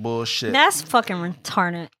 That is bullshit. That's fucking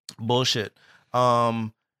retarded. Bullshit.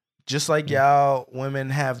 Just like y'all women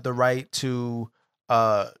have the right to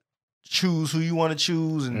choose who you want to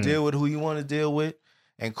choose and deal with who you want to deal with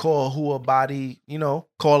and call a body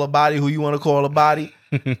who you want to call a body.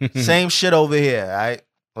 Same shit over here, right?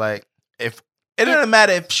 Like, if it doesn't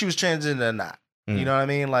matter if she was transgender or not. You know what I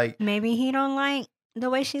mean? Like, Maybe he don't like the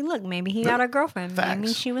way she looked. Maybe he got a girlfriend. Maybe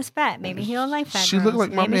Facts. she was fat. Maybe he don't like fat She girls. looked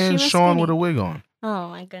like my Maybe she man was Sean skinny. with a wig on. Oh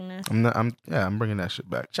my goodness. I'm bringing that shit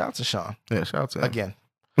back. shout out to Sean Yeah, shout out to him. again.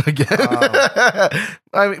 Again.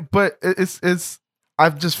 I mean, but it's. I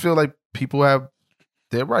just feel like people have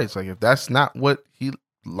their rights. Like, if that's not what he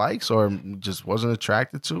likes or just wasn't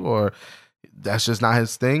attracted to, or that's just not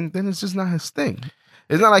his thing, then it's just not his thing.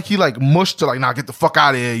 It's not like he mushed to nah, get the fuck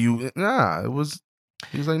out of here.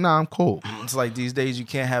 He's like, nah, I'm cool. It's like these days you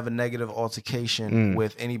can't have a negative altercation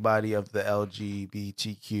with anybody of the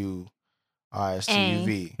LGBTQ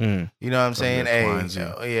ISTUV. You know what I'm saying?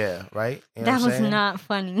 Yeah, right? You know That what I'm was saying? not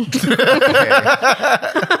funny.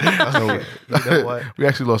 Okay. You know what? We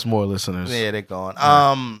actually lost more listeners. Yeah, they're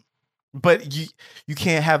gone. But you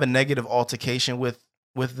can't have a negative altercation with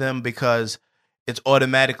them because it's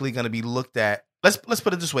automatically going to be looked at. Let's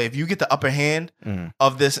put it this way: if you get the upper hand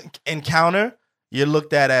of this encounter, you're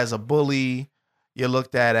looked at as a bully. You're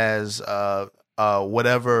looked at as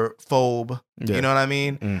whatever phobe. Yeah. You know what I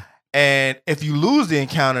mean? And if you lose the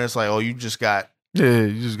encounter, it's like, oh, you just got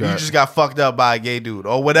fucked up by a gay dude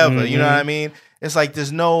or whatever. You know what I mean? It's like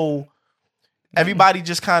there's no. Everybody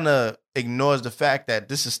just kind of ignores the fact that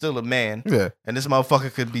this is still a man, Yeah. and this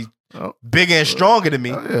motherfucker could be Oh. bigger and stronger than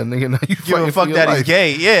me. Oh, yeah, nigga, now you Give a fighting fuck for your that he's life.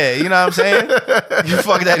 gay. Yeah, you know what I'm saying? You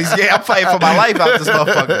fuck that he's gay. I'm fighting for my life out this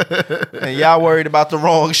motherfucker. And y'all worried about the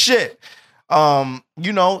wrong shit.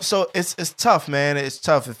 You know, so it's tough, man. It's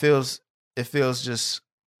tough. It feels just,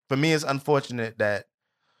 for me, it's unfortunate that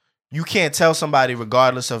you can't tell somebody,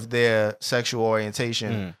 regardless of their sexual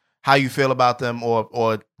orientation, how you feel about them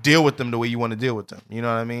or deal with them the way you want to deal with them. You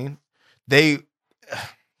know what I mean?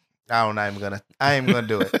 I ain't gonna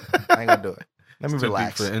do it. I ain't gonna do it. Let me Too deep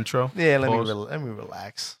relax. for the intro. Yeah, let Pause. me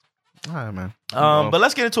relax. All right, man. But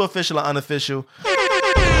let's get into official or unofficial.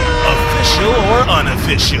 Official or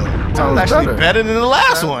unofficial? That was actually better than the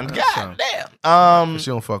last one. God damn. She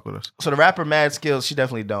don't fuck with us. So the rapper Mad Skills, she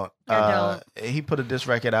definitely don't. I He put a diss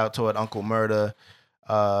record out toward Uncle Murda.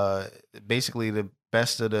 Basically the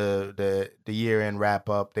best of the year end wrap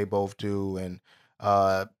up. They both do, and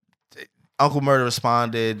Uncle Murda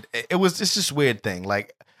responded. It's just a weird thing.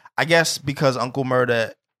 Like, I guess because Uncle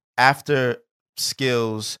Murda, after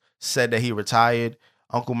Skills said that he retired,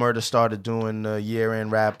 Uncle Murda started doing the year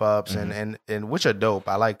end wrap ups and which are dope.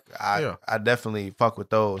 I definitely fuck with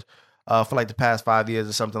those for like the past 5 years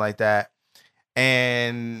or something like that.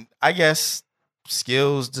 And I guess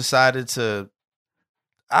Skills decided to,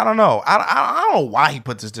 I don't know. I don't know why he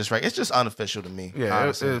put this right. It's just unofficial to me. Yeah,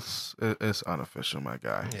 honestly. it's unofficial, my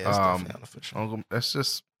guy. Yeah, it's definitely unofficial.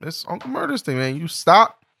 It's Uncle Murder's thing, man. You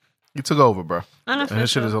stop, you took over, bro. And this shit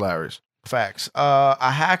is Unofficial. hilarious. Facts.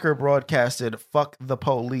 A hacker broadcasted "Fuck the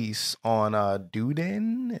Police" on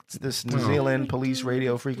Duden. It's this New Zealand police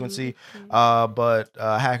radio frequency. But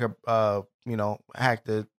hacker, hacked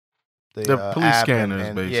the police app scanners,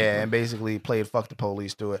 and basically. yeah, and basically played "Fuck the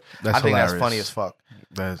Police" to it. That's I think hilarious. that's funny as fuck.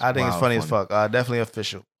 I think it's funny as fuck. Definitely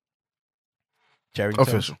official. Jerry,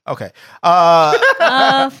 Official. Okay.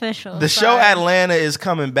 Official. The show Atlanta is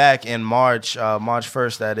coming back in March. March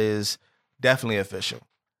 1st. That is definitely official.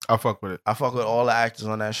 I fuck with it. I fuck with all the actors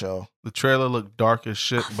on that show. The trailer looked dark as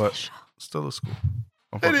shit, but still looks cool.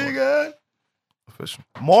 I'm fucking with it. good. Official.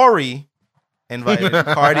 Maury invited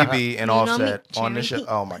Cardi B and You know me, Offset on the show. Cherry.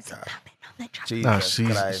 Oh my god. Jesus Nah,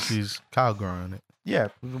 Christ. she's cowgirling it. Yeah,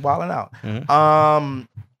 wilding out. Mhm.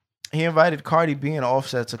 He invited Cardi B and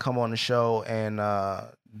Offset to come on the show and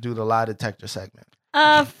do the lie detector segment.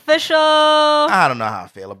 Official. I don't know how I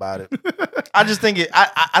feel about it. I just think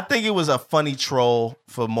I think it was a funny troll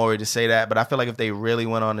for Maury to say that, but I feel like if they really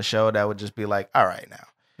went on the show, that would just be like, all right now.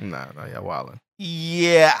 Nah, yeah, wildin'.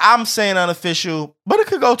 Yeah, I'm saying unofficial, but it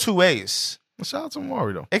could go two ways. Shout out to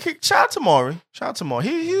Maury though. It could shout out to Maury. Shout out to Maury.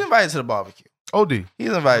 He's invited to the barbecue. OD.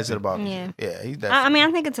 He's invited to the barbecue. Yeah. Yeah, he's definitely. I mean,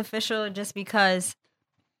 I think it's official just because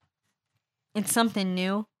it's something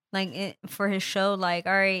new. Like for his show, like,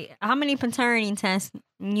 all right, how many paternity tests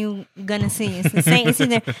you gonna see? It's the same. It's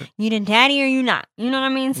either you the daddy or you not. You know what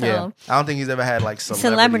I mean? So yeah. I don't think he's ever had like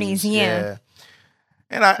Celebrities, yeah.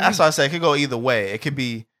 And that's why I say it could go either way. It could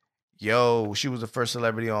be, yo, she was the first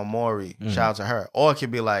celebrity on Maury. Shout out to her. Or it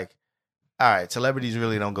could be like, all right, celebrities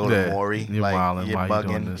really don't go to Maury. You're like wildin', you're why you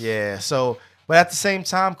doing bugging. this? Yeah. So, but at the same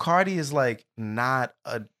time, Cardi is like not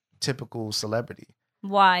a typical celebrity.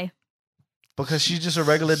 why? Because she's just a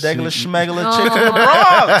regular, degular, She- schmegular chick from the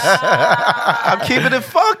Bronx. I'm keeping it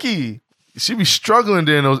funky. She be struggling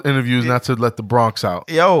during those interviews not to let the Bronx out.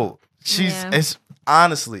 Yo, Yeah. it's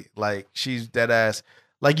honestly like she's dead ass.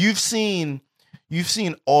 Like you've seen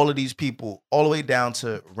all of these people all the way down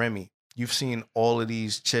to Remy. You've seen all of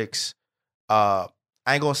these chicks. I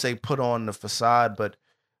ain't gonna say put on the facade, but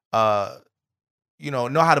know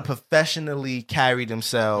how to professionally carry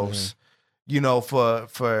themselves.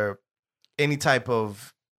 For any type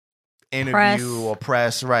of interview Press. or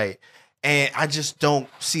press, right? And I just don't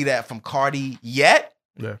see that from Cardi yet.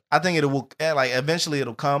 Yeah. I think it will eventually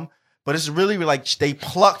it'll come, but it's really like they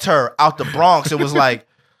plucked her out the Bronx. It was like,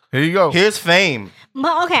 Here you go. here's fame.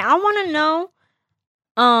 But okay, I want to know,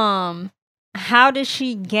 how did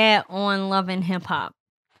she get on Love and Hip Hop?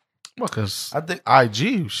 Because I think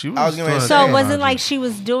IG, she was. I was gonna doing say- So her thing was on it IG. like she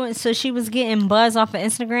was doing? So she was getting buzz off of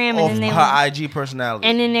Instagram, off and then they her IG personality.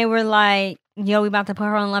 and then they were like, "Yo, we about to put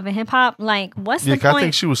her on Love and Hip Hop." Like, what's Yeah, the 'cause point? I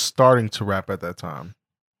think she was starting to rap at that time.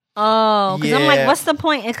 Oh, because I'm like, Yeah. what's the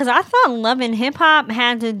point? Because I thought Love and Hip Hop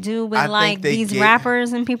had to do with I think like they these gave-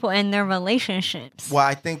 rappers and people and their relationships. Well,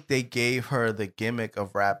 I think they gave her the gimmick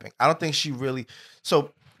of rapping. I don't think she really.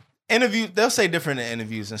 So, they'll say different in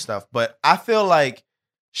interviews and stuff, but I feel like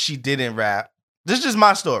she didn't rap. This is just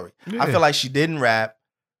my story. Yeah. I feel like she didn't rap.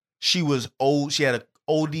 She was old. She had an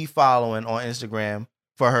OD following on Instagram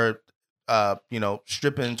for her,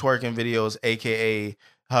 stripping, twerking videos, aka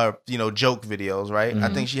her, joke videos, right? I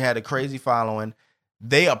think she had a crazy following.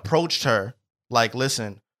 They approached her like,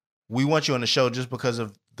 listen, we want you on the show just because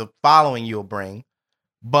of the following you'll bring,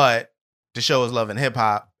 but the show is Love and Hip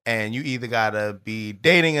Hop, and you either gotta be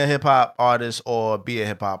dating a hip hop artist or be a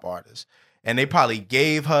hip hop artist. And they probably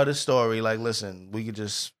gave her the story like, listen, we could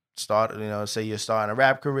just start, say you're starting a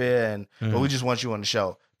rap career, but we just want you on the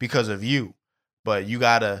show because of you. But you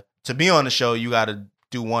gotta, to be on the show, you gotta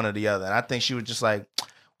do one or the other. And I think she was just like,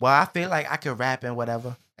 well, I feel like I could rap and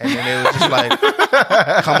whatever. And then they were just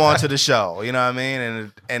like, come on to the show. You know what I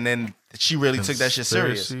mean? And then she really took that shit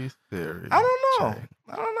serious. Theory. I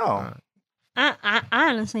don't know. I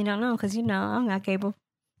honestly don't know because I'm not cable.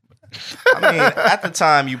 I mean, at the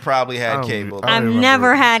time, you probably had cable. I've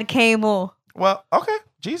never had cable. Well, okay.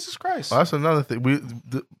 Jesus Christ. Well, that's another thing.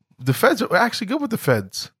 The feds are actually good with the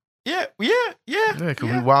feds. Yeah. Because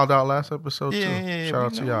we wild out last episode too. Yeah. Shout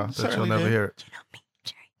out to y'all. Bet you'll never hear it.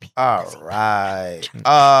 All right.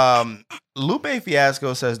 Lupe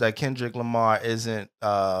Fiasco says that Kendrick Lamar isn't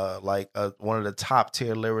one of the top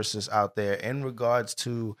tier lyricists out there in regards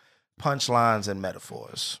to punchlines and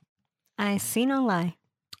metaphors. I see no lie.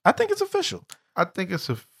 I think it's official. I think it's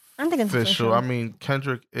official. official. I mean,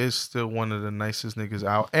 Kendrick is still one of the nicest niggas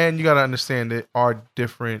out. And you got to understand there are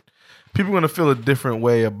different... People are going to feel a different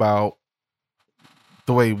way about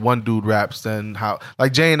the way one dude raps than how...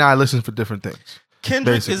 Like, Jay and I listen for different things.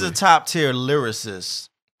 Kendrick is a top tier lyricist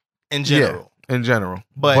in general. Yeah, in general.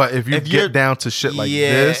 But if you get down to shit like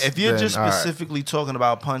this... if you're just specifically talking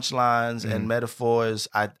about punchlines and metaphors,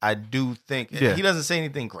 I do think... He doesn't say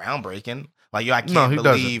anything groundbreaking. Like, I can't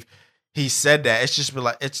believe he said that. It's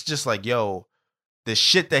just like, yo, the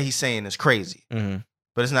shit that he's saying is crazy. Mm-hmm.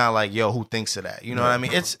 But it's not like, yo, who thinks of that? You know what I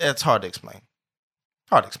mean? It's hard to explain.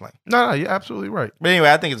 No, you're absolutely right. But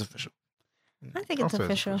anyway, I think it's official. I think it's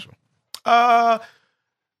official.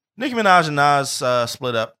 Nicki Minaj and Nas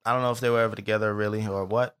split up. I don't know if they were ever together really or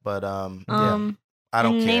what, but I don't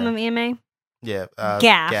care. Name of EMA? Yeah.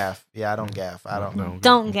 Gaff. Yeah, I don't gaff. I don't know.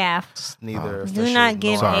 Don't gaff. It's neither do not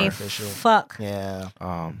give a official. Fuck. Yeah.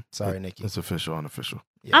 Sorry, Nicki. It's official, unofficial.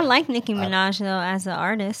 Yeah. I like Nicki Minaj though as an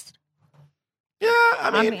artist. Yeah, I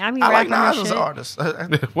like Nas as an artist.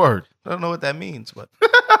 Word. I don't know what that means, but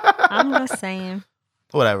I'm just saying.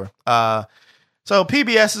 Whatever. So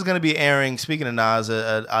PBS is going to be airing, speaking of Nas,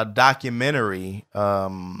 a documentary,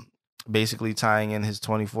 basically tying in his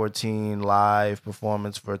 2014 live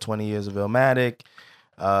performance for 20 Years of Illmatic.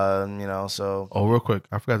 So. Oh, real quick,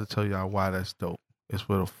 I forgot to tell y'all why that's dope. It's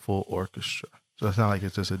with a full orchestra, so it's not like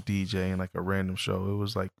it's just a DJ and like a random show. It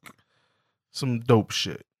was like some dope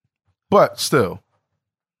shit, but still,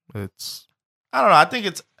 it's. I don't know. I think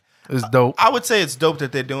it's dope. I would say it's dope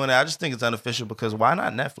that they're doing it. I just think it's unofficial because why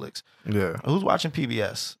not Netflix? Yeah. Who's watching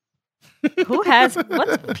PBS? What's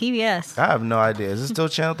PBS? I have no idea. Is it still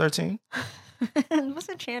Channel 13? What's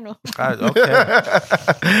the channel? Okay.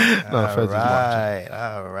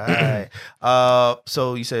 All right.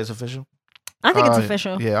 So you say it's official? I think it's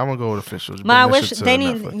official. Yeah, I'm gonna go with official. But I wish they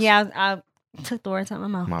need. Netflix. Yeah, I took the words out of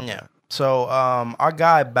my mouth. Yeah. So our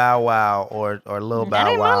guy Bow Wow or Lil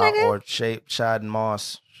Bow Wow or Shad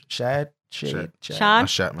Moss. Shad? I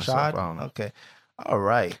shat myself. I don't know. Okay. All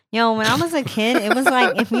right. Yo, when I was a kid, it was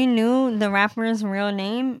like if you knew the rapper's real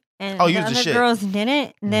name and the other girls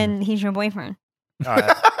didn't, then he's your boyfriend. All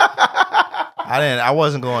right. I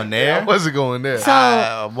wasn't going there. I wasn't going there. So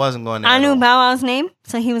I wasn't going there. I knew Bow Wow's name,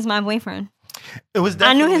 so he was my boyfriend. It was.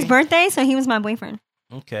 I knew his birthday, so he was my boyfriend.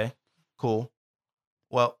 Okay. Cool.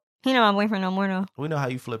 Well, he not my boyfriend no more though. We know how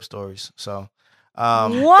you flip stories, so.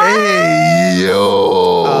 What? Hey,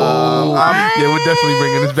 yo. Yeah, we're definitely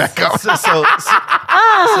bringing this back up.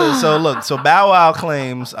 So look. So Bow Wow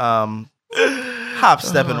claims, hop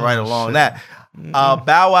stepping right along that.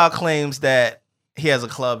 Bow Wow claims that he has a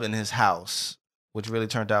club in his house, which really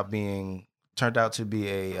turned out to be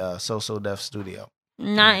a So Def studio.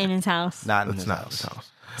 Not in his house. Not in his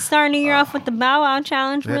house. Starting the year off with the Bow Wow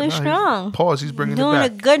challenge, really strong. He's bringing it back. Doing a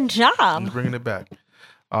good job. He's bringing it back.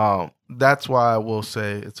 That's why I will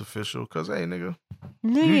say it's official. Because, hey, nigga,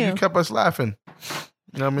 you kept us laughing.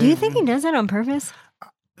 You know what I mean? Do you think he does that on purpose?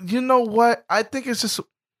 You know what? I think it's just...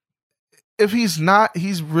 If he's not,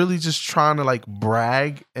 he's really just trying to like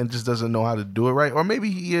brag and just doesn't know how to do it right. Or maybe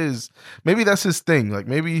he is. Maybe that's his thing. Like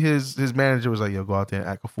maybe his manager was like, yo, go out there and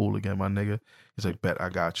act a fool again, my nigga. He's like, bet I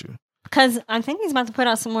got you. Because I think he's about to put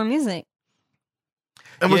out some more music.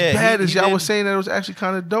 And what's bad is y'all was saying that it was actually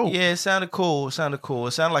kind of dope. Yeah, it sounded cool. It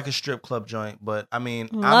sounded like a strip club joint. But I mean,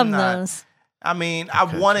 those. I mean, I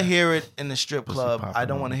want to hear it in the strip club. I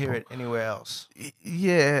don't want to hear it anywhere else.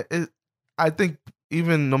 Yeah, I think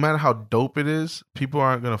even no matter how dope it is, people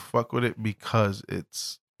aren't gonna fuck with it because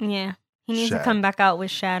it's Yeah. He needs Shad. to come back out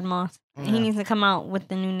with Shad Moss. Yeah. He needs to come out with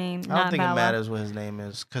the new name. I don't think it matters what his name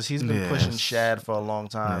is because he's been pushing Shad for a long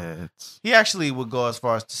time. Yeah, it's He actually would go as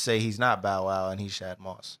far as to say he's not Bow Wow and he's Shad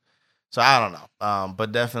Moss. So I don't know,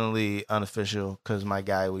 but definitely unofficial because my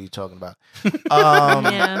guy, what are you talking about?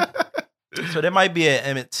 Yeah. So there might be an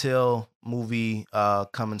Emmett Till movie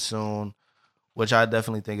coming soon, which I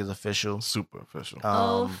definitely think is official. super official.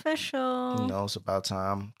 Official. You know, it's about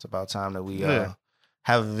time. It's about time that we Yeah.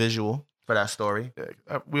 have a visual for that story.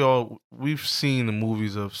 Yeah, we've seen the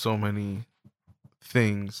movies of so many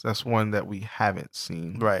things. That's one that we haven't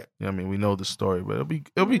seen. Right. You know what I mean, we know the story, but it'll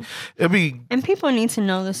be. And people need to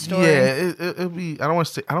know the story. Yeah, it'll be. I don't want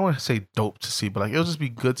to say dope to see, but like it'll just be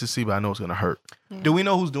good to see. But I know it's gonna hurt. Do we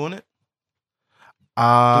know who's doing it? Do we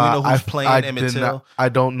know who's playing Emmett Till? I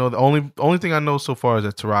don't know. The only thing I know so far is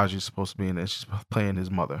that Taraji is supposed to be in it. She's playing his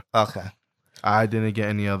mother. Okay. I didn't get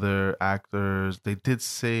any other actors. They did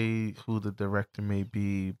say who the director may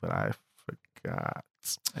be, but I forgot.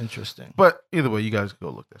 Interesting. But either way, you guys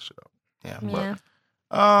go look that shit up. Yeah. Yeah.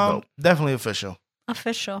 But, definitely official.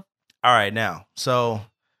 Official. All right, now. So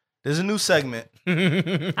there's a new segment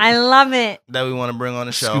I love it. that we want to bring on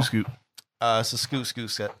the show. Scoot, scoot. It's a scoot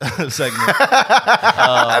segment.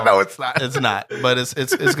 I know it's not. It's not, but it's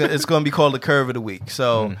going to be called the curve of the week.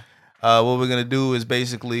 So what we're going to do is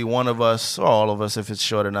basically one of us or all of us, if it's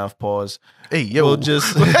short enough, pause. Hey, yo. We'll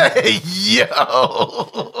just Hey,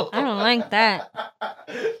 yo. I don't like that.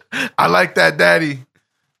 I like that, daddy.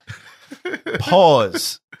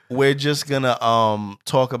 pause. We're just going to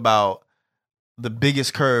talk about the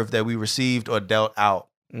biggest curve that we received or dealt out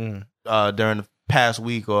during the past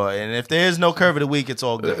week, and if there is no curve of the week, it's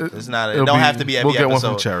all good. It's not. It don't have to be every we'll get episode.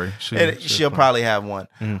 one from Cherry. She'll probably have one.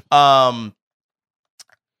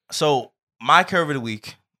 So my curve of the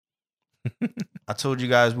week. I told you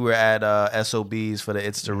guys we were at SOBs for the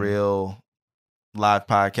It's the Real live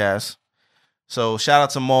podcast. So shout out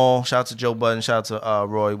to Maul, shout out to Joe Budden, shout out to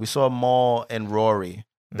Roy. We saw Maul and Rory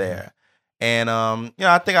there. And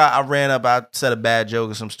I think I ran up, I said a bad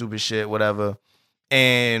joke or some stupid shit, whatever.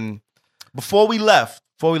 And before we left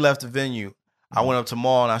the venue, I went up to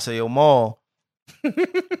Maul and I said, "Yo, Maul,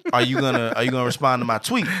 are you gonna respond to my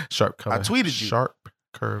tweet?" Sharp color. I tweeted you. Sharp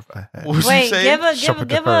curve ahead. What was Wait, you saying? give a Sharp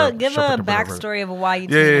backstory of why you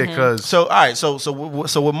Yeah, tweeted him. because So all right,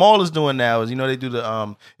 so what Maul is doing now is, they do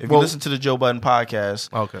the if you listen to the Joe Budden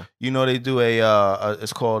podcast, okay, they do a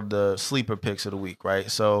it's called the sleeper picks of the week, right?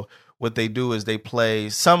 So what they do is they play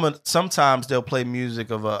sometimes they'll play music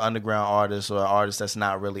of an underground artist or an artist that's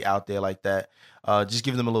not really out there like that. Just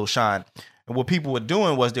give them a little shine. And what people were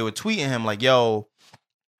doing was they were tweeting him like, "Yo,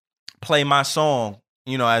 play my song,"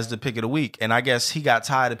 as the pick of the week. And I guess he got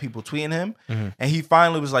tired of people tweeting him, and he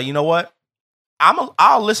finally was like, "You know what?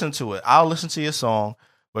 I'll listen to it. I'll listen to your song,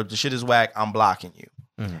 but if the shit is whack, I'm blocking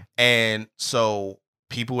you." And so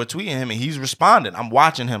people were tweeting him, and he's responding. I'm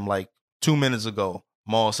watching him like 2 minutes ago.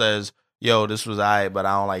 Maul says, "Yo, this was alright, but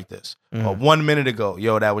I don't like this." Or 1 minute ago,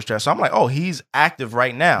 "Yo, that was trash." So I'm like, oh, he's active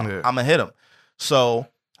right now. Yeah. I'm gonna hit him. So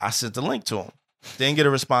I sent the link to him. Didn't get a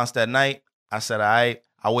response that night. I said, all right.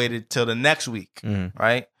 I waited till the next week,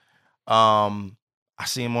 right? I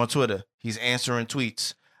see him on Twitter. He's answering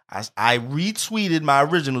tweets. I retweeted my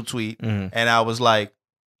original tweet, and I was like,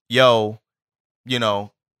 "Yo,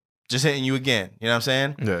 just hitting you again." You know what I'm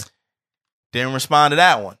saying? yeah, Didn't respond to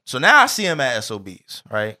that one. So now I see him at SOBs,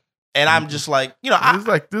 right? And I'm just like, this is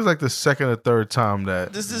like the second or third time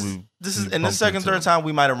that this is we and the bumped second, into third him. time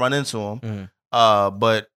we might have run into him.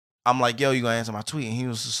 But I'm like, "Yo, you gonna answer my tweet?" And he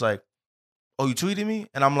was just like, "Oh, you tweeted me?"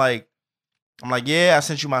 And I'm like, "Yeah, I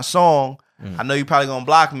sent you my song. I know you probably gonna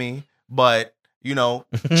block me, but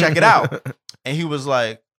check it out." And he was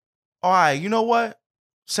like, "All right, you know what?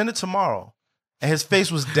 Send it tomorrow." And his face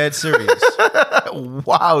was dead serious.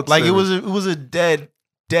 Wow, Like it was a dead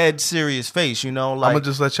serious face, I'm gonna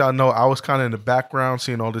just let y'all know I was kind of in the background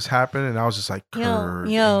seeing all this happen, and I was just like,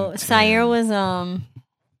 Yo, Sire was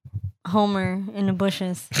Homer in the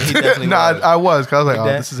bushes. He definitely was. I was, cause I was like, Like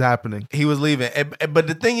oh, that? this is happening. He was leaving. But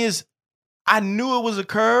the thing is, I knew it was a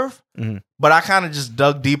curve, but I kind of just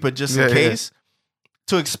dug deeper just in case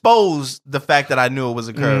to expose the fact that I knew it was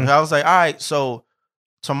a curve. I was like, all right, so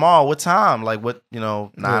tomorrow, what time? Like, what,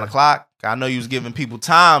 9 o'clock? I know you was giving people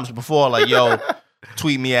times before, like, yo,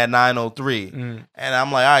 tweet me at 9:03. And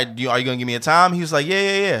I'm like, all right, are you going to give me a time? He was like,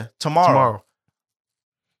 yeah, tomorrow.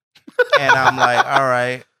 And I'm like, all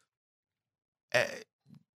right.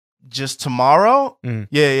 Just tomorrow?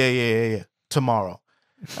 Yeah. Tomorrow.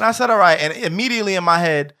 And I said, all right. And immediately in my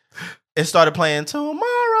head, it started playing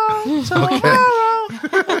tomorrow.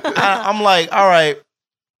 I'm like, all right.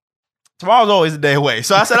 Tomorrow's always a day away.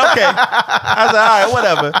 So I said, okay. I said, all right,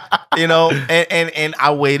 whatever. You know, and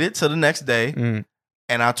I waited till the next day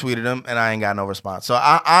and I tweeted him and I ain't got no response. So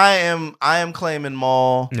I am claiming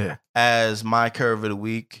Maul as my curve of the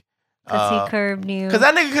week. Because he curved you. Because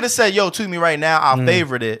that nigga could have said, yo, tweet me right now. I'll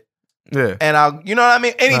favorite it. Yeah. And I'll, you know what I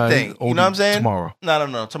mean? Anything. You know what I'm saying? Tomorrow.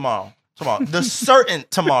 No. Tomorrow. The certain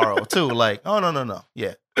tomorrow, too. Like, oh, no.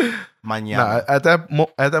 Yeah. Mañana. Nah, at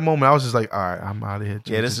that moment, I was just like, all right, I'm out of here.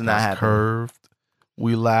 Yeah, this is not happening. Curved.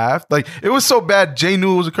 We laughed. Like, it was so bad. Jay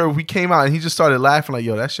knew it was a curve. We came out and he just started laughing like,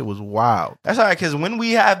 yo, that shit was wild. That's all right, because when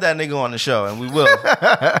we have that nigga on the show, and we will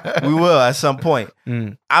at some point,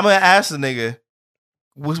 I'm going to ask the nigga,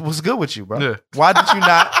 what's good with you, bro? Yeah. Why did you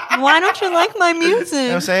not? Why don't you like my music? You know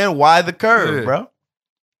what I'm saying? Why the curve, bro?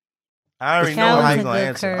 I already That know was how a you going to good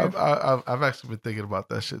answer. curve. I've actually been thinking about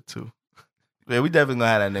that shit too. Yeah, we definitely going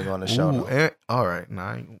to have that nigga on the show. though. All right.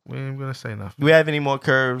 Nah, we ain't going to say nothing. Do we have any more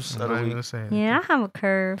curves I'm of not the even week? going to say anything. Yeah, I have a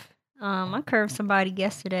curve. I curved somebody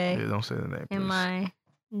yesterday Yeah, don't say the name, in please. my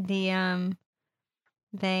DM.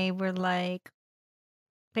 They were like,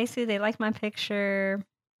 basically, they liked my picture.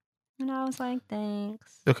 And I was like,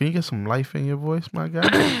 thanks. Yo, can you get some life in your voice, my guy?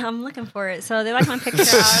 I'm looking for it. So they liked my picture.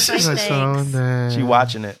 I was like, thanks. She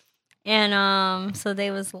watching it. And so they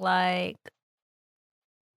was like,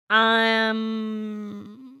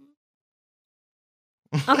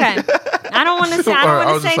 okay. I don't want to say. I don't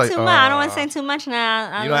want to say too much. I don't want to say too much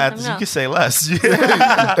now. You don't have to. You can say less.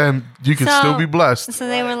 And you can still be blessed. So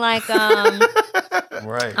they were like,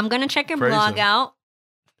 right. I'm gonna check your Praise blog him. out.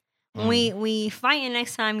 We fighting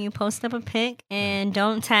next time you post up a pic and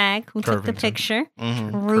don't tag who took the Curvington. picture.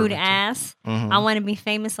 Mm-hmm. Rude Curvington. ass. Mm-hmm. I want to be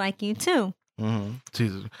famous like you too. Mm-hmm.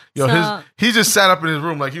 Jesus. Yo, So- he just sat up in his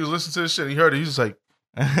room like he was listening to this shit and he heard it. He was just like,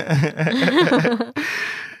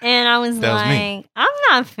 And I was That was like, me. I'm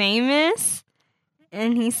not famous.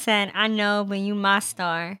 And he said, I know, but you my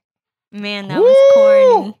star. Man, that was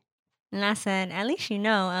corny. And I said, at least you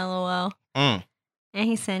know, LOL. Mm. And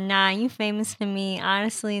he said, nah, you famous to me.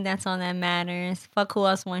 Honestly, that's all that matters. Fuck who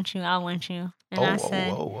else wants you. I want you. And I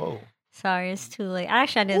said, whoa. sorry, it's too late.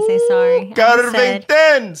 Actually, I did say sorry. I Carving said,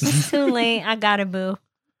 tens. it's too late. I got it, boo.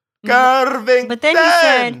 Carving But then he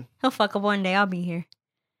said, he'll fuck up one day. I'll be here.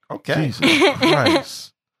 okay. Jesus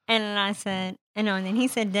Christ. And then I said, and then he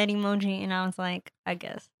said dead emoji. And I was like, I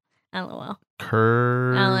guess. LOL.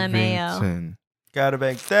 Curvington. Gotta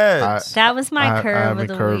make tens. That was my I curve haven't of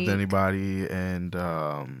the curved week. anybody, and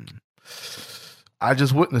I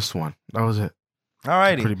just witnessed one. That was it.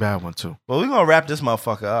 Alrighty. Pretty bad one too. Well, we're gonna wrap this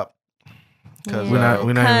motherfucker up. Cause We're not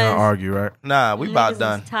even gonna 'Cause argue, right? nah, we about Niggas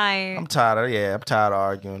done. is tired. I'm tired of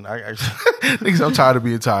arguing. Niggas, I'm tired of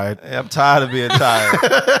being tired. I'm tired of being tired.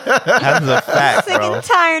 That's a fact, sick bro. and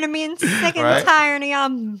tired of being sick and Right? tired of y'all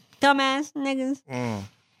dumbass niggas.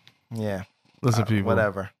 Yeah. Listen, people.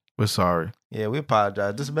 Whatever. We're sorry. Yeah, we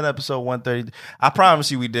apologize. This has been episode 130. I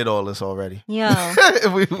promise you we did all this already. Yo,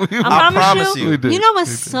 we I promise you. We did. You know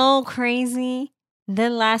what's We did. so crazy? The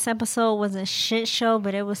last episode was a shit show,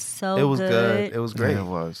 but it was so It was good. It was great. Yeah, it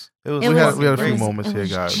was. It was It we was- had a great. few moments it here,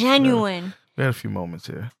 was guys. genuine. We had a few moments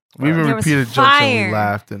here. We even There was repeated jokes and fire. we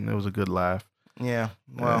laughed, and it was a good laugh. Yeah.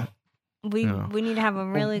 Well, We Yeah. we need to have a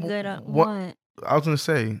really good what- what? I was gonna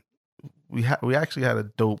say we actually had a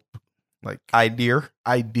dope idea.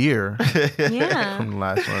 idea Yeah. from the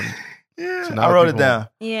last one. Yeah. So now I wrote it people- down.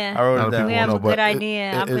 Yeah. I wrote Now it the down. We people have know, a but good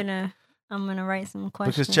idea. it- I'm gonna write some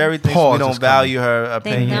questions. Because Cherry thinks Pause we don't is value her They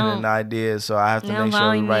opinion don't. and ideas, so I have to They don't make sure we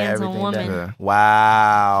value me write as a everything woman. down. Yeah.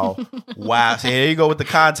 Wow. Wow. See, here you go with the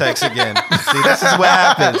context again. See, this is what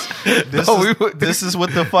happens. This is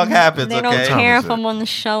what the fuck happens, They don't okay? care Time is if I'm on the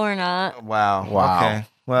show or not. Wow. Wow. Okay.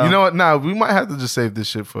 Well, You know what? Now we might have to just save this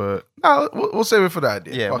shit for. No, we'll save it for the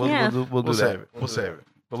idea. yeah, Fuck we'll, it. Yeah. we'll do We'll that. save it. We'll save it.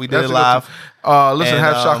 But we did it Definitely live. Listen, And,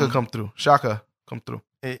 have Shaka um, come through. Shaka, come through.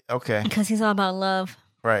 Okay. Because he's all about love,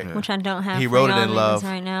 Right. Yeah. which I don't have. He for wrote it y'all in niggas love.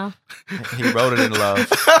 right now. He wrote it in love.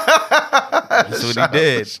 That's what he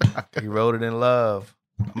did. He wrote it in love.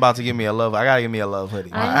 I'm about to give me a love. I gotta give me a love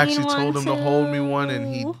hoodie. I I actually need told one him to hold me one,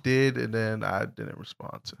 and he too. did, and then I didn't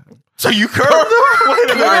respond to him. So you curved him?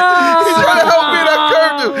 Wait a minute. He's trying to help me, and I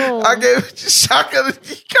curved him. No. I gave Shaka.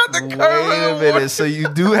 He got the curve. Wait a minute. So you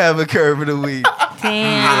do have a curve of the week.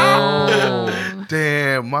 Damn.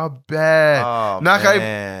 Damn, my bad. Oh, Knock,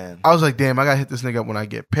 man. I was like, damn, I gotta hit this nigga up when I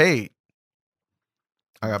get paid.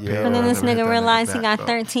 I got Yeah. paid. And then I this never hit nigga that realized he back, got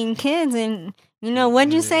though. 13 kids, and you know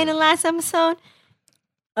what'd you say the last episode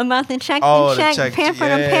about the check Oh, and the check, check. pamper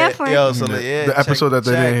yeah. and pamper? Yo, so the, yeah, the episode check, that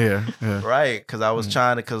they check. didn't hear. Yeah. Right, because I was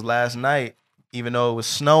trying to, because last night, even though it was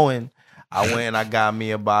snowing, I went and I got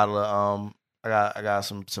me a bottle of I got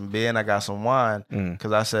some beer and I got some wine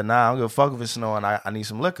because I said, nah, I don't give a fuck if it's snowing. I need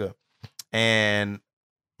some liquor. And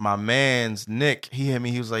my man's Nick, he hit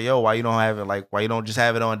me. He was like, yo, why you don't have it? Like, why you don't just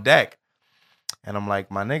have it on deck? And I'm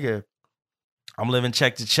like, my nigga, I'm living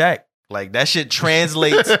check to check. Like that shit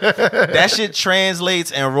translates. That shit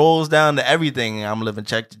translates and rolls down to everything. I'm living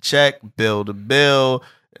check to check, bill to bill,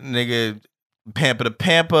 nigga, pamper to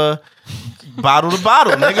pamper, bottle to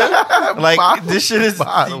bottle, nigga. Like Bottle this shit is,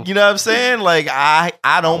 bottle. you know what I'm saying? Like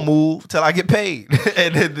I don't move till I get paid,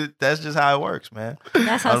 and that's just how it works, man.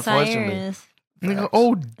 That's how Sire Unfortunately. is. Nigga,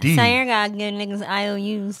 OD. Sire gotta give niggas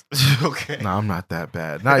IOUs. Okay. Nah, I'm not that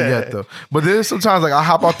bad. Not yet, though. But there's sometimes, like, I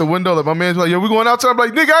hop out the window, like, my man's like, yo, we going outside? I'm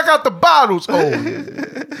like, nigga, I got the bottles. Oh.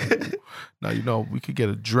 Now, you know, we could get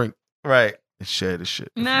a drink Right. and share the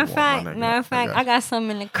shit. if Matter of you want, my fact, nigga. I got some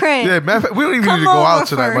in the crib. Yeah, matter of fact, we don't even Come need to go out over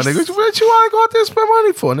tonight, my first. nigga. What you want to go out there and spend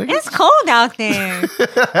money for, nigga? It's cold out there.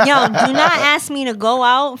 Yo, do not ask me to go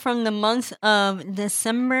out from the months of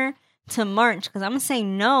December to March because I'm gonna say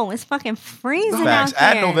no. It's fucking freezing Facts. out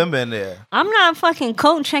there. Add November in there. I'm not fucking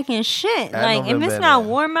coat checking shit. Add Like if November it's in not there.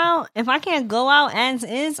 warm out, if I can't go out as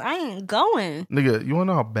is, I ain't going. Nigga, you want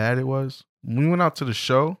to know how bad it was? When we went out to the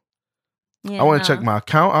show, Yeah, I want to check my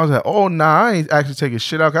account. I was like, oh, nah, I ain't actually taking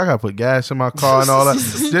shit out. I got to put gas in my car and all that.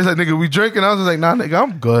 Just like, nigga, we drinking. I was just like, nah, nigga,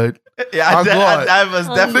 I'm good. Yeah, I'm good. I was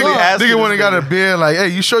Oh, definitely Lord. asking. Nigga this went and got a beer, like, hey,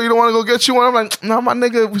 you sure you don't want to go get you one? I'm like, nah, my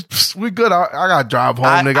nigga, we good. I got to drive home,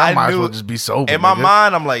 nigga. I might as well just be sober. In my nigga.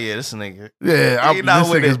 mind, I'm like, yeah, this nigga. Yeah, He not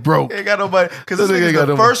this with nigga's it. broke. Ain't got nobody. Because This this nigga nigga's got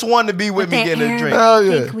the no- first one to be with me getting a drink. Hell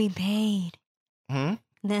yeah. think we paid. Hmm?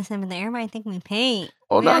 Then everybody think we paid.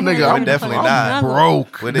 Oh, We nah, out here nigga, living I'm the definitely fucking not. struggle.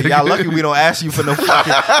 broke. Well, y'all lucky we don't ask you for no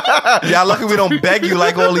fucking. Y'all lucky we don't beg you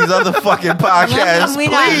like all these other fucking podcasts. We're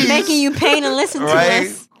not Please. making you pay to listen to Right?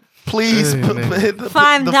 us. Please Hey, put, man. hit the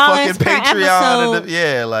 $5 fucking per Patreon. episode.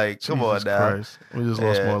 Yeah, like, come on Jesus now. Christ. We just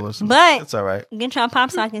lost Yeah. more listeners. But It's all right. get y'all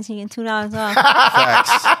pop sockets, you get $2 off.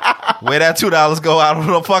 Facts. Where that $2 go, I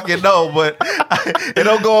don't fucking know, but it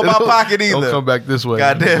don't go in my pocket either. Don't come back this way.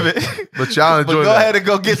 God damn it. But y'all enjoy But go that. ahead and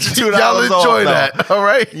go get your $2 Y'all off. enjoy though. that. All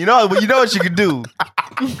right? You know what you can do?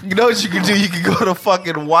 You know what you can do? You can go to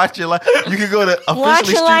fucking Watch Your Life. You can go to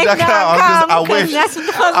officiallystreet.com. I wish. That's what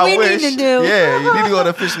the fuck I we wish. need to do. Yeah, you need to go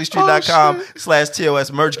to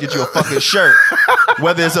officiallystreet.com/TOS merch, get you a fucking shirt.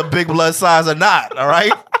 Whether it's a big blood size or not, all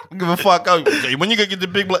right? Don't give a fuck. Oh, when you gonna get the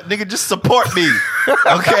big blood, nigga, just support me.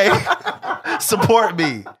 Okay? Support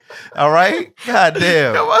me. All right? God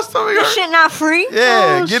damn. My stomach This hurt. shit not free.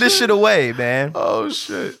 Yeah, Oh, get this shit away, man. Oh,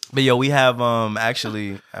 shit. But yo, we have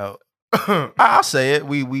actually I'll say it.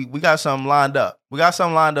 We got something lined up. We got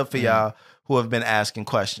something lined up for y'all who have been asking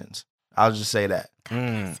questions. I'll just say that.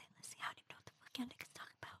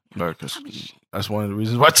 No, 'cause that's one of the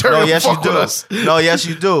reasons why Terry No, yes you fuck with do. us. No, yes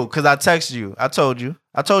you do. Because I texted you. I told you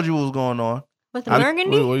what was going on. With the What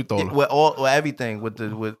burgundy? you thought? With everything.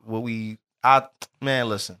 With what we. Man,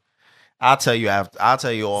 listen. I'll tell you after. I'll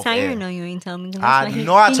tell you off Sire air. know you ain't tell me. 'cause I- that's why you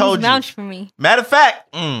know I he told just you. vouched for me. Matter of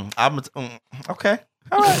fact, okay.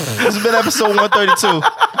 All right. This has been episode 132.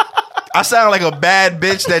 I sound like a bad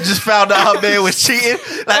bitch that just found out her man was cheating.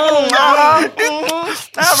 Like, all right.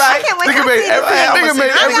 Nigga made every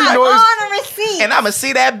I got noise. all the receipts. And I'm going to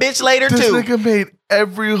see that bitch later, This too. nigga made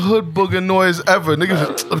every hood booger noise ever.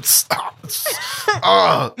 Nigga just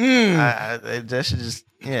That should just,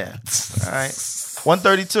 yeah. All right.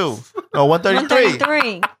 132. No,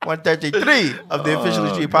 133. 133. 133 of the Officially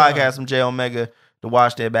Street Podcast. I'm J Omega, the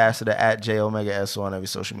Watch the Ambassador at J Omega S on every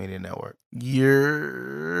social media network.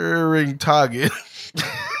 Yearing target.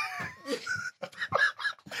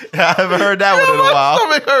 I haven't heard that one in a while.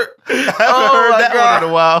 Stomach hurt. I haven't heard that one in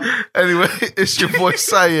a while. Anyway, it's your boy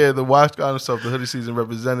Syer, the Watch God himself, the hoodie season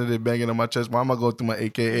representative, banging on my chest. Why am I going through my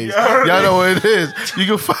AKAs? Y'all know what it is. You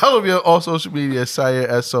can follow me on all social media,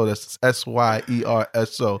 Syer SO. That's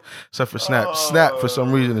SYERSO. Except for Snap. Snap, for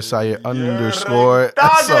some reason, is Syer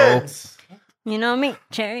 _SO. You know me,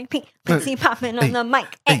 Cherry P. Pussy popping on the mic.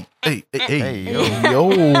 Hey, Hey, yo. yo.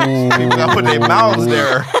 People got to put their mouths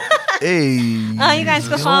there. Hey. You guys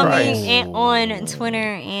can follow Christ. me on Twitter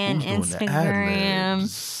and Who's doing the Instagram.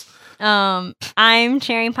 ad-libs? I'm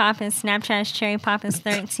Cherry Poppins. Snapchat is Cherry Poppins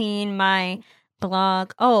 13. My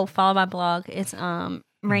blog. Follow my blog. It's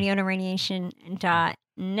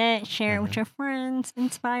radiotoradiation.net. Share it with your friends.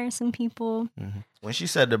 Inspire some people. When she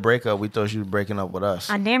said the breakup, we thought she was breaking up with us.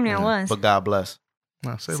 I damn near was. But God bless.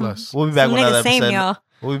 Nah, say Some- less. We'll be back Some with another niggas saved episode. y'all.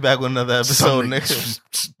 We'll be back with another episode Some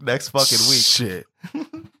next fucking week. Shit.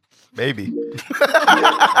 Maybe.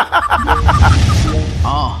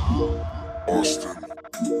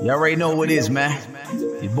 You already know what it is, man.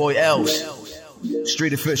 Your boy Els.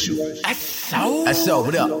 Street official. SO,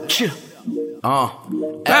 what up? Chill.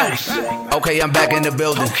 Okay, I'm back in the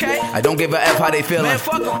building. I don't give a F how they feeling.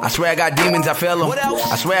 I swear I got demons, I feel them.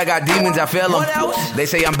 I swear I got demons, I feel them. They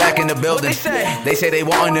say I'm back in the building. They say they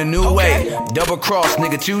want a new way. Double cross,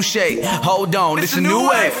 nigga, touche. Hold on, this a new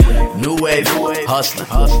wave. New wave, hustling.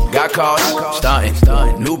 Got cars,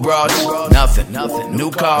 stunting. New bras, nothing.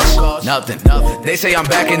 New cars, nothing. They say I'm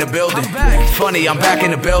back in the building. Funny, I'm back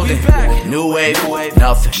in the building. New wave,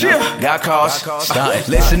 nothing. Got cars, stunting.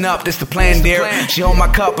 Listen up, this the plan, dear. She hold my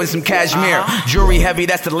cup in some cashmere. Jewelry heavy,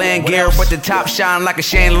 that's the land gear. But the top shine like a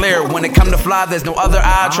chandelier. When it come to fly, there's no other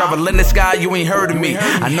eye. Travel in the sky, you ain't heard of me.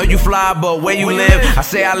 I know you fly, but where you live? I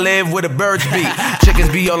say I live where the birds be. Chickens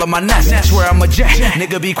be all on my nest. Swear I'm a jet.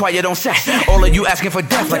 Nigga be quiet on set. All of you asking for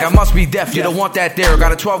death like I must be deaf. You don't want that there.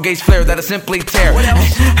 Got a 12 gauge flare that'll simply tear.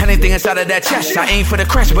 Anything inside of that chest. I aim for the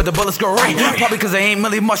crash, but the bullets go right. Probably cause there ain't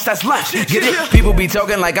really much that's left. Get it? People be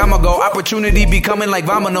talking like I'ma go. Opportunity be coming like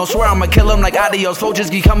Vamano. Swear I'ma kill them like adios. Flow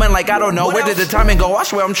just keep coming like I don't know. Where did the timing go? I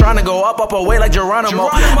swear I'm trying to go up away like Geronimo.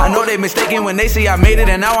 I know they mistaken when they say I made it,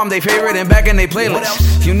 and now I'm their favorite and back in they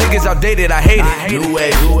playlist. You niggas outdated, I hate it. New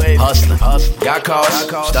wave, hustling. Got cars,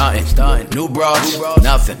 stunting. New bras,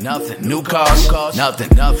 nothing. New cars, nothing.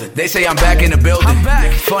 They say I'm back in the building.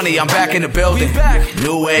 Funny, I'm back in the building.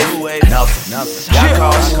 New wave, nothing. Got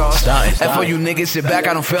cars, stunting. F all you niggas, sit back,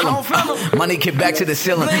 I don't feel them. Money kick back to the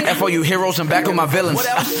ceiling. F all you heroes, I'm back with my villains.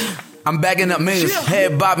 I'm bagging up millions,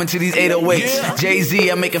 head bobbing to these 808s. Jay-Z,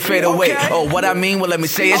 I'm making fade away. Oh, what I mean? Well, let me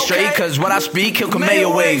say it straight, cause when I speak, he'll Kamea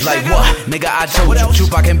waves. Like what? Nigga, I told you.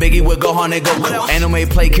 Tupac and Biggie would go on and Goku. Anime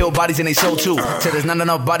play, kill bodies and they sold too. Said there's not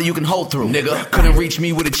enough body you can hold through. Nigga, couldn't reach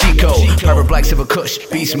me with a cheat code. Private black, silver kush,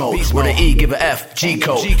 beast mode. Where the E, give a F, G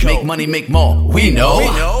code. Make money, make more. We know.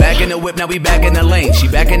 Back in the whip, now we back in the lane. She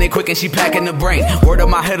back in it quick and she packing the brain. Word of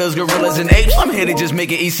my hitters, gorillas and apes. I'm here to just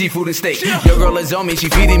make it eat seafood and steak. Your girl is on me, she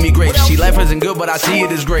feeding me grapes. She life isn't good, but I see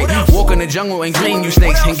it as great. Walk in the jungle and green, you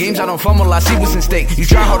snakes. In games I don't fumble, I see what's in stake. You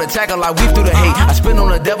try hard to tackle, I weave through the hate. I spin on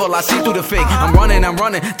the devil, I see through the fake. I'm running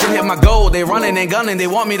to hit my goal. They running and gunning, they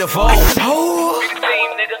want me to fall.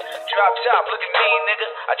 Nigga. Drop top, look at me, nigga.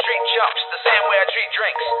 I treat chumps the same way I treat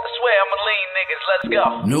drinks. I swear I'm a lean niggas, let's go.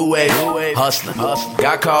 New wave, hustling.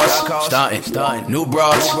 Got cars, stunting. New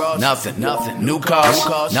bras, nothing. New cars,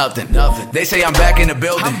 nothing. They say I'm back in the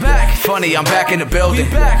building. Funny, I'm back in the building.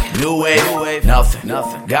 New wave, nothing.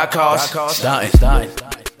 Got cars, stunting.